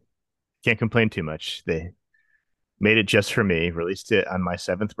mean, can't complain too much. They made it just for me, released it on my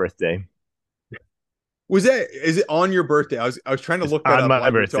seventh birthday. Was that is it on your birthday? I was trying to It's look that on up my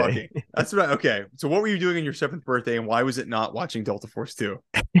while you were birthday talking. That's what okay. So what were you doing on your seventh birthday, and why was it not watching Delta Force 2?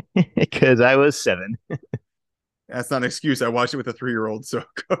 because I was 7. That's not an excuse. I watched it with a 3-year old, so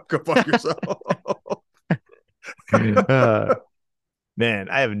go fuck yourself. uh, Man,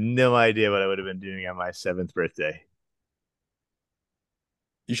 I have no idea what I would have been doing on my 7th birthday.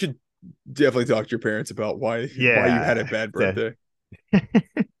 You should definitely talk to your parents about why you had a Yeah, bad birthday.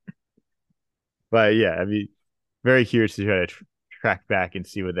 but yeah, I mean, very curious to try to track back and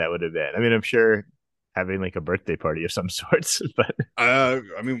see what that would have been. I mean, I'm sure having like a birthday party of some sorts, but I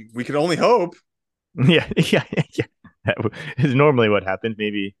mean, we can only hope. yeah, yeah, yeah. That is normally what happens.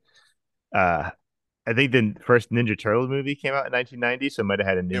 Maybe uh I think the first Ninja Turtle movie came out in 1990, so I might have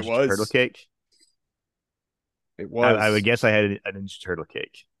had a It Ninja Turtle was. cake. It I would was. guess I had a Ninja Turtle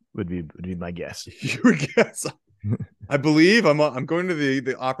cake. Would be my guess. You would guess. I believe I'm going to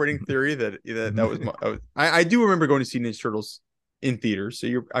the operating theory that was my I do remember going to see Ninja Turtles in theaters.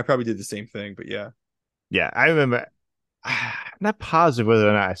 So I probably did the same thing, but yeah. Yeah, I remember. I'm not positive whether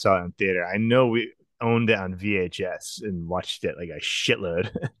or not I saw it in theater. I know we owned it on VHS and watched it like a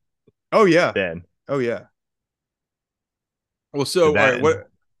shitload Oh yeah. then. Oh yeah. Well, so all That right, what and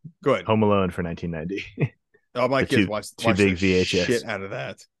go ahead. Home Alone for 1990. Oh, my The kids two watch the big shit VHS. out of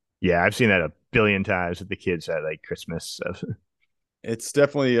that. Yeah, I've seen that a billion times with the kids at like Christmas. So. It's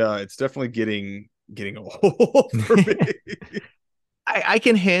definitely getting old for me. I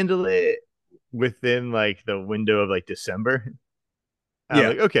can handle it within like the window of like December. I'm Yeah.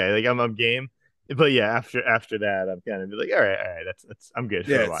 like, okay, like I'm game. But yeah, after that, I'm kind of like, all right, that's I'm good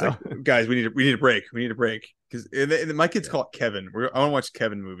for Yeah, a it's like, while. guys, we need a break. We need a break because my kids Yeah. call it Kevin. I want to watch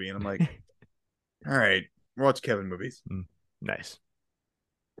Kevin movie, and I'm like, all right, we'll watch Kevin movies. Mm, nice.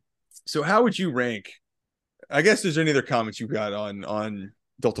 So how would you rank? I guess there's any other comments you got on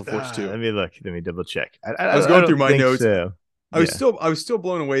Delta Force Let 2? me look. Let me double check. I was I going through don't my think notes. so. Yeah. I was still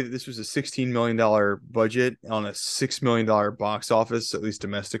blown away that this was a $16 million budget on a $6 million box office, at least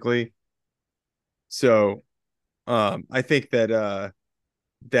domestically. So I think that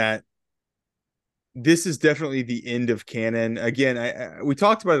this is definitely the end of canon. Again, we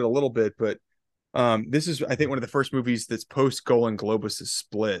talked about it a little bit, but this is I think one of the first movies that's post Golan Globus is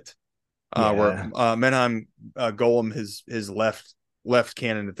split, where Yeah. Menheim Golem has left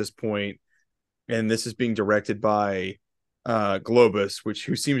canon at this point, and this is being directed by Globus,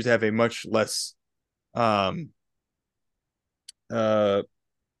 who seems to have a much less um, uh,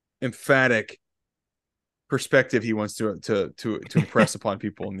 emphatic perspective he wants to impress upon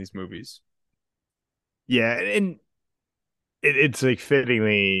people in these movies. Yeah, and it's like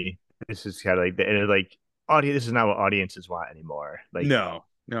fittingly, this is kind of like like audience. This is not what audiences want anymore. No,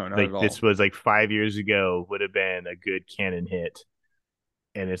 no, not at This all. was like 5 years ago would have been a good canon hit,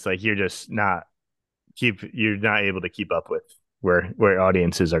 and it's like you're not able to keep up with where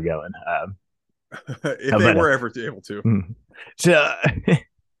audiences are going. If they But were ever able to. so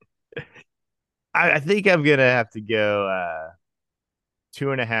I think I'm gonna have to go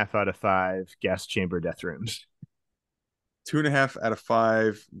 2.5 out of 5 gas chamber death rooms. 2.5 out of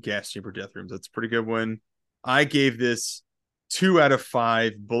 5 gas chamber death rooms. That's a pretty good one. I gave this 2 out of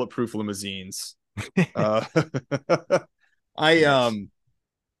 5 bulletproof limousines. Uh, I Nice.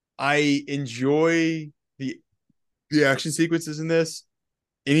 I enjoy the action sequences in this.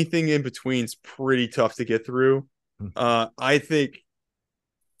 Anything in between is pretty tough to get through. I think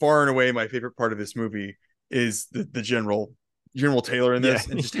far and away my favorite part of this movie is the General Taylor in Yeah. this,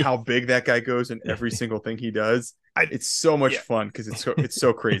 and just how big that guy goes in Yeah. every single thing he does. I It's so much yeah. fun because it's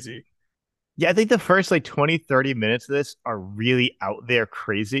so crazy. Yeah, I think the first like 20, 30 minutes of this are really out there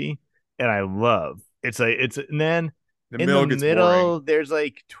crazy. And I love and then The in the middle gets boring. middle, there's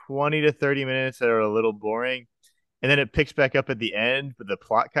like 20 to 30 minutes that are a little boring. and then it picks back up at the end, but the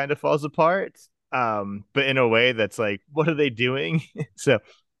plot kind of falls apart. But in a way that's like, what are they doing? So,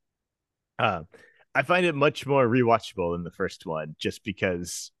 uh, I find it much more rewatchable than the first one, just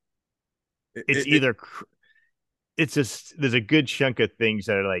because It, it's it, either it's just there's a good chunk of things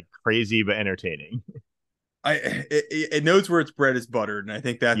that are like crazy but entertaining. it knows where its bread is buttered, and I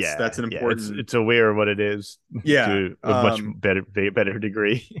think that's Yeah, an yeah, important. it's aware of what it is Yeah. to a much better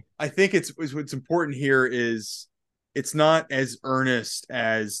degree. I think it's what's important here is it's not as earnest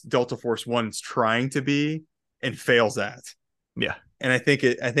as Delta Force One's trying to be and fails at. Yeah, And I think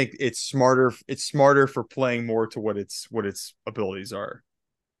it's smarter for playing more to what its abilities are.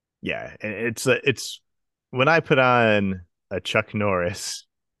 yeah, and it's when I put on a Chuck Norris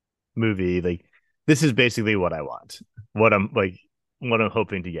movie, like this is basically what I want, what I'm like, what I'm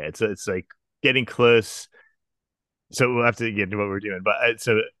hoping to get. It's like getting close. So we'll have to get into what we're doing, but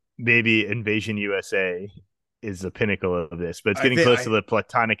so maybe Invasion USA is the pinnacle of this, but it's I getting think close to I the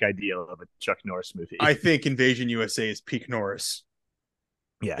platonic ideal of a Chuck Norris I movie. think Invasion USA is peak Norris.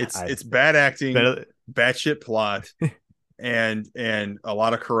 Yeah, It's bad acting, been batshit plot, and a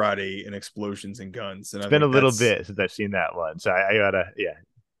lot of karate and explosions and guns. And it's I been a think little that's bit since I've seen that one, so I gotta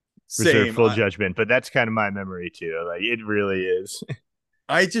reserve same. full judgment. But that's kind of my memory too. Like it really is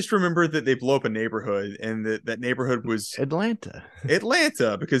I just remember that they blow up a neighborhood, and that neighborhood was Atlanta.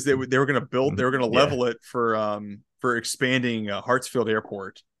 Atlanta because they were going to build, they were going to Yeah, level it for expanding Hartsfield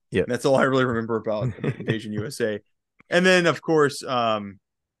Airport. yeah. And that's all I really remember about Invasion USA. And then of course the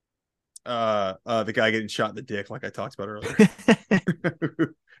guy getting shot in the dick, like I talked about earlier,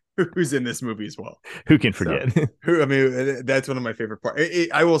 who's in this movie as well. Who can So forget? who I mean, that's one of my favorite parts.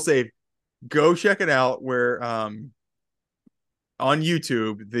 I will say, go check it out. Where on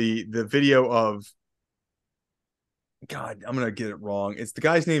YouTube, the video of, God, I'm gonna get it wrong. It's the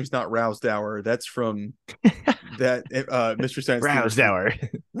guy's name's not Rousdower. That's from that Mystery Science Theater. Roused hour.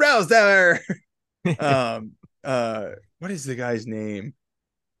 Rousdower. um what is the guy's name?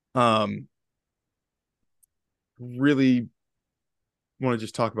 Um really want to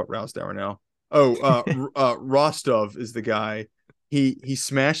just talk about Rousdower now. Oh, Rostov is the guy. He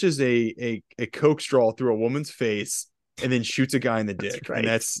smashes a Coke straw through a woman's face and then shoots a guy in the That's dick, and right.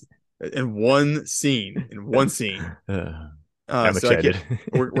 that's in one scene. In one scene. I'm So I can't. excited.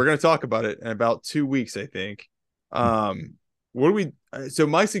 We're gonna talk about it in about 2 weeks, I think. What do we? So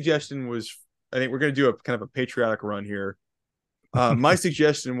my suggestion was, I think we're gonna do a kind of a patriotic run here. My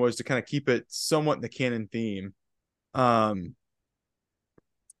suggestion was to kind of keep it somewhat in the canon theme. Um,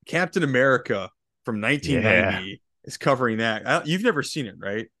 Captain America from Yeah, 1990 is covering that. You've never seen it,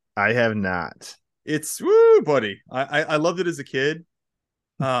 right? I have not. It's woo, buddy. I loved it as a kid.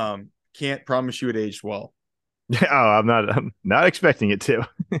 Can't promise you it aged well. I'm not expecting it to.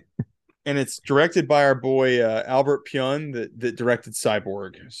 And it's directed by our boy Albert Pyun that directed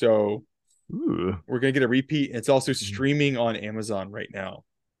Cyborg. So Ooh. we're gonna get a repeat. It's also streaming on Amazon right now.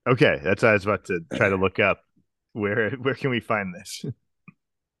 Okay, that's what I was about to try to look up. Where can we find this?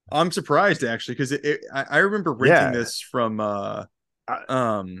 I'm surprised actually because I remember renting Yeah. this from I,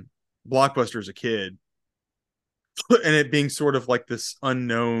 Blockbuster as a kid, and it being sort of like this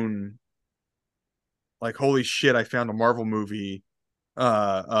unknown, like, holy shit, I found a Marvel movie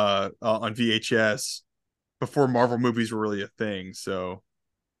on VHS before Marvel movies were really a thing. So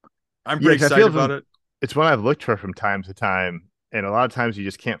I'm yeah, pretty 'cause I excited feel about it. it's one I've looked for from time to time, and a lot of times you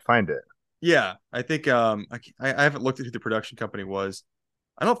just can't find it. Yeah, I think I haven't looked at who the production company was.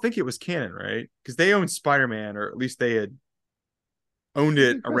 I don't think it was Cannon, right? Because they owned Spider-Man, or at least they had owned That's a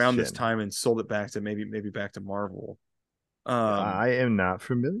it good around this question. time and sold it back to maybe back to Marvel. Um, I am not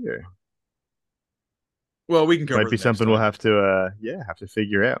familiar. well, we can cover Might it be the next something we'll time. have to have to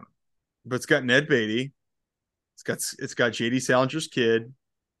figure out. But it's got Ned Beatty, it's got JD Salinger's kid,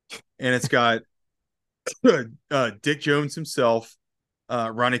 and it's got Dick Jones himself,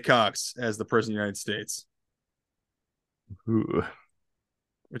 Ronnie Cox as the President of the United States, Ooh.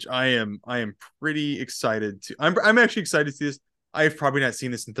 which I am pretty excited to. I'm actually excited to see this. I've probably not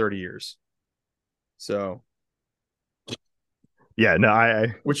seen this in 30 years. So, Yeah, no,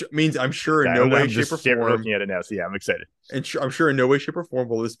 I which means I'm sure in no I'm, way, I'm shape, or just form, looking at it now. So yeah, I'm excited. and I'm sure in no way, shape, or form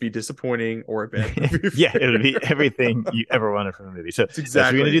will this be disappointing or a bad movie Yeah, for it'll you. be everything you ever wanted from a movie. So It's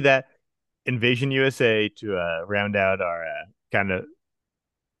that's we're gonna do exactly. that. Invasion USA to round out our kind of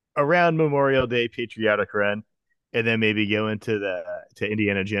around Memorial Day patriotic run, and then maybe go into the to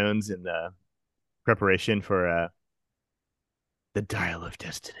Indiana Jones in the preparation for the Dial of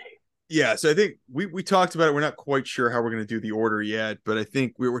Destiny. Yeah, so I think we talked about it. We're not quite sure how we're going to do the order yet, but I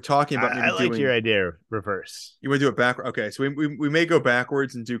think we were talking about I maybe like your doing. idea reverse. You want to do it back? Okay, so we may go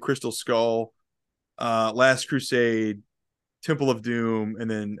backwards and do Crystal Skull, Last Crusade, Temple of Doom, and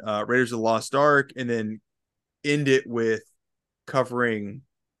then Raiders of the Lost Ark, and then end it with covering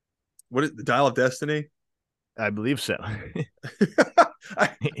what is the Dial of Destiny? I believe so.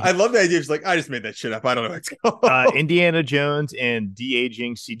 I love the idea. It's like I just made that shit up. I don't know what it's called. Indiana Jones and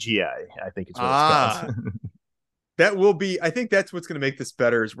de-aging CGI. I think it's what it's Ah, called. that will be. I think that's what's going to make this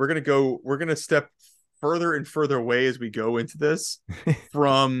better. Is we're gonna step further and further away as we go into this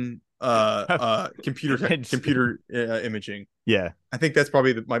from computer imaging. Yeah. I think that's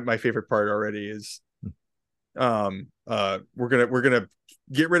probably my favorite part already is we're gonna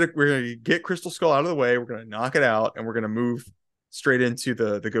get Crystal Skull out of the way, we're gonna knock it out, and we're gonna move straight into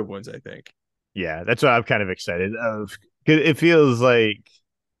the good ones, I think. Yeah, that's what I'm kind of excited of. 'Cause it feels like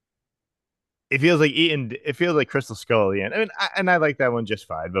Crystal Skull at the end. I mean, I like that one just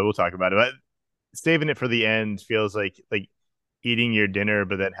fine, but we'll talk about it. But saving it for the end feels like eating your dinner,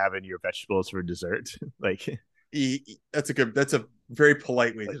 but then having your vegetables for dessert. Like That's a very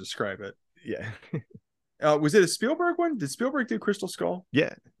polite way to describe it. yeah. Was it a Spielberg one? Did Spielberg do Crystal Skull?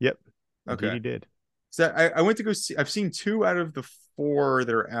 Yeah. Yep. Okay. Indeed he did. So I went to go see. I've seen 2 out of the 4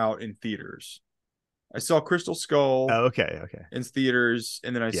 that are out in theaters. I saw Crystal Skull. Oh, okay. In theaters,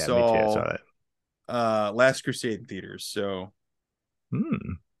 and then I Yeah, saw me too. I saw that. Last Crusade in theaters. So,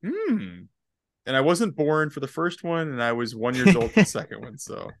 Hmm. and I wasn't born for the first one, and I was 1 year old for the second one.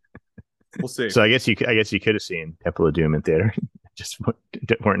 So we'll see. So I guess you could have seen Temple of Doom in theater, just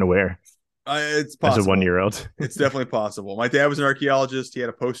weren't aware. It's possible. As a 1-year-old, it's definitely possible. My dad was an archaeologist. He had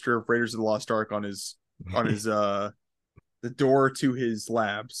a poster of Raiders of the Lost Ark on his the door to his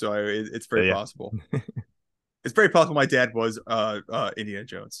lab. So it's very possible. It's very possible my dad was Indiana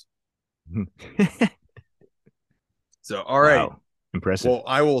Jones. So all right. Wow. Impressive. Well,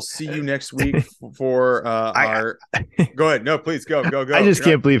 I will see you next week for our. Go ahead. No, please go. I just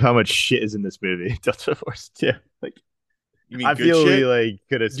can't believe how much shit is in this movie, Delta Force 2. Like, you mean I good feel shit? we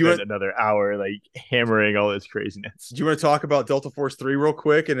could have spent another hour hammering all this craziness. Do you want to talk about Delta Force 3 real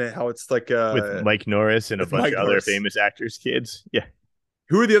quick and how it's like with Mike Norris and a bunch of other famous actors' kids? Yeah.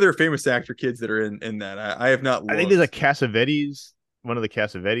 Who are the other famous actor kids that are in that? I have not looked. I think there's a Cassavetes. One of the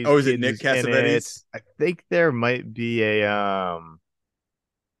Cassavetes. Oh, is it Nick Cassavetes? I think there might be a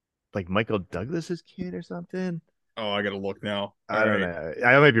like Michael Douglas's kid or something. Oh, I gotta look now. I don't know.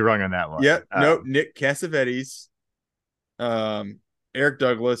 I might be wrong on that one. Yeah, no, Nick Cassavetes, Eric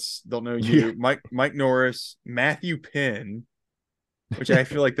Douglas, don't know you, Mike Norris, Matthew Penn, which I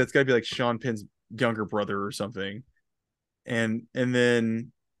feel like that's gotta be like Sean Penn's younger brother or something, and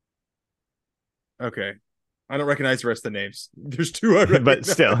then okay, I don't recognize the rest of the names. There's 2 I recognize. But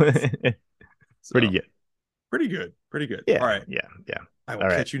still, pretty good. Pretty good. Yeah. All right. Yeah. I will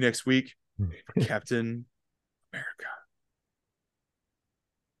catch you next week for Captain America.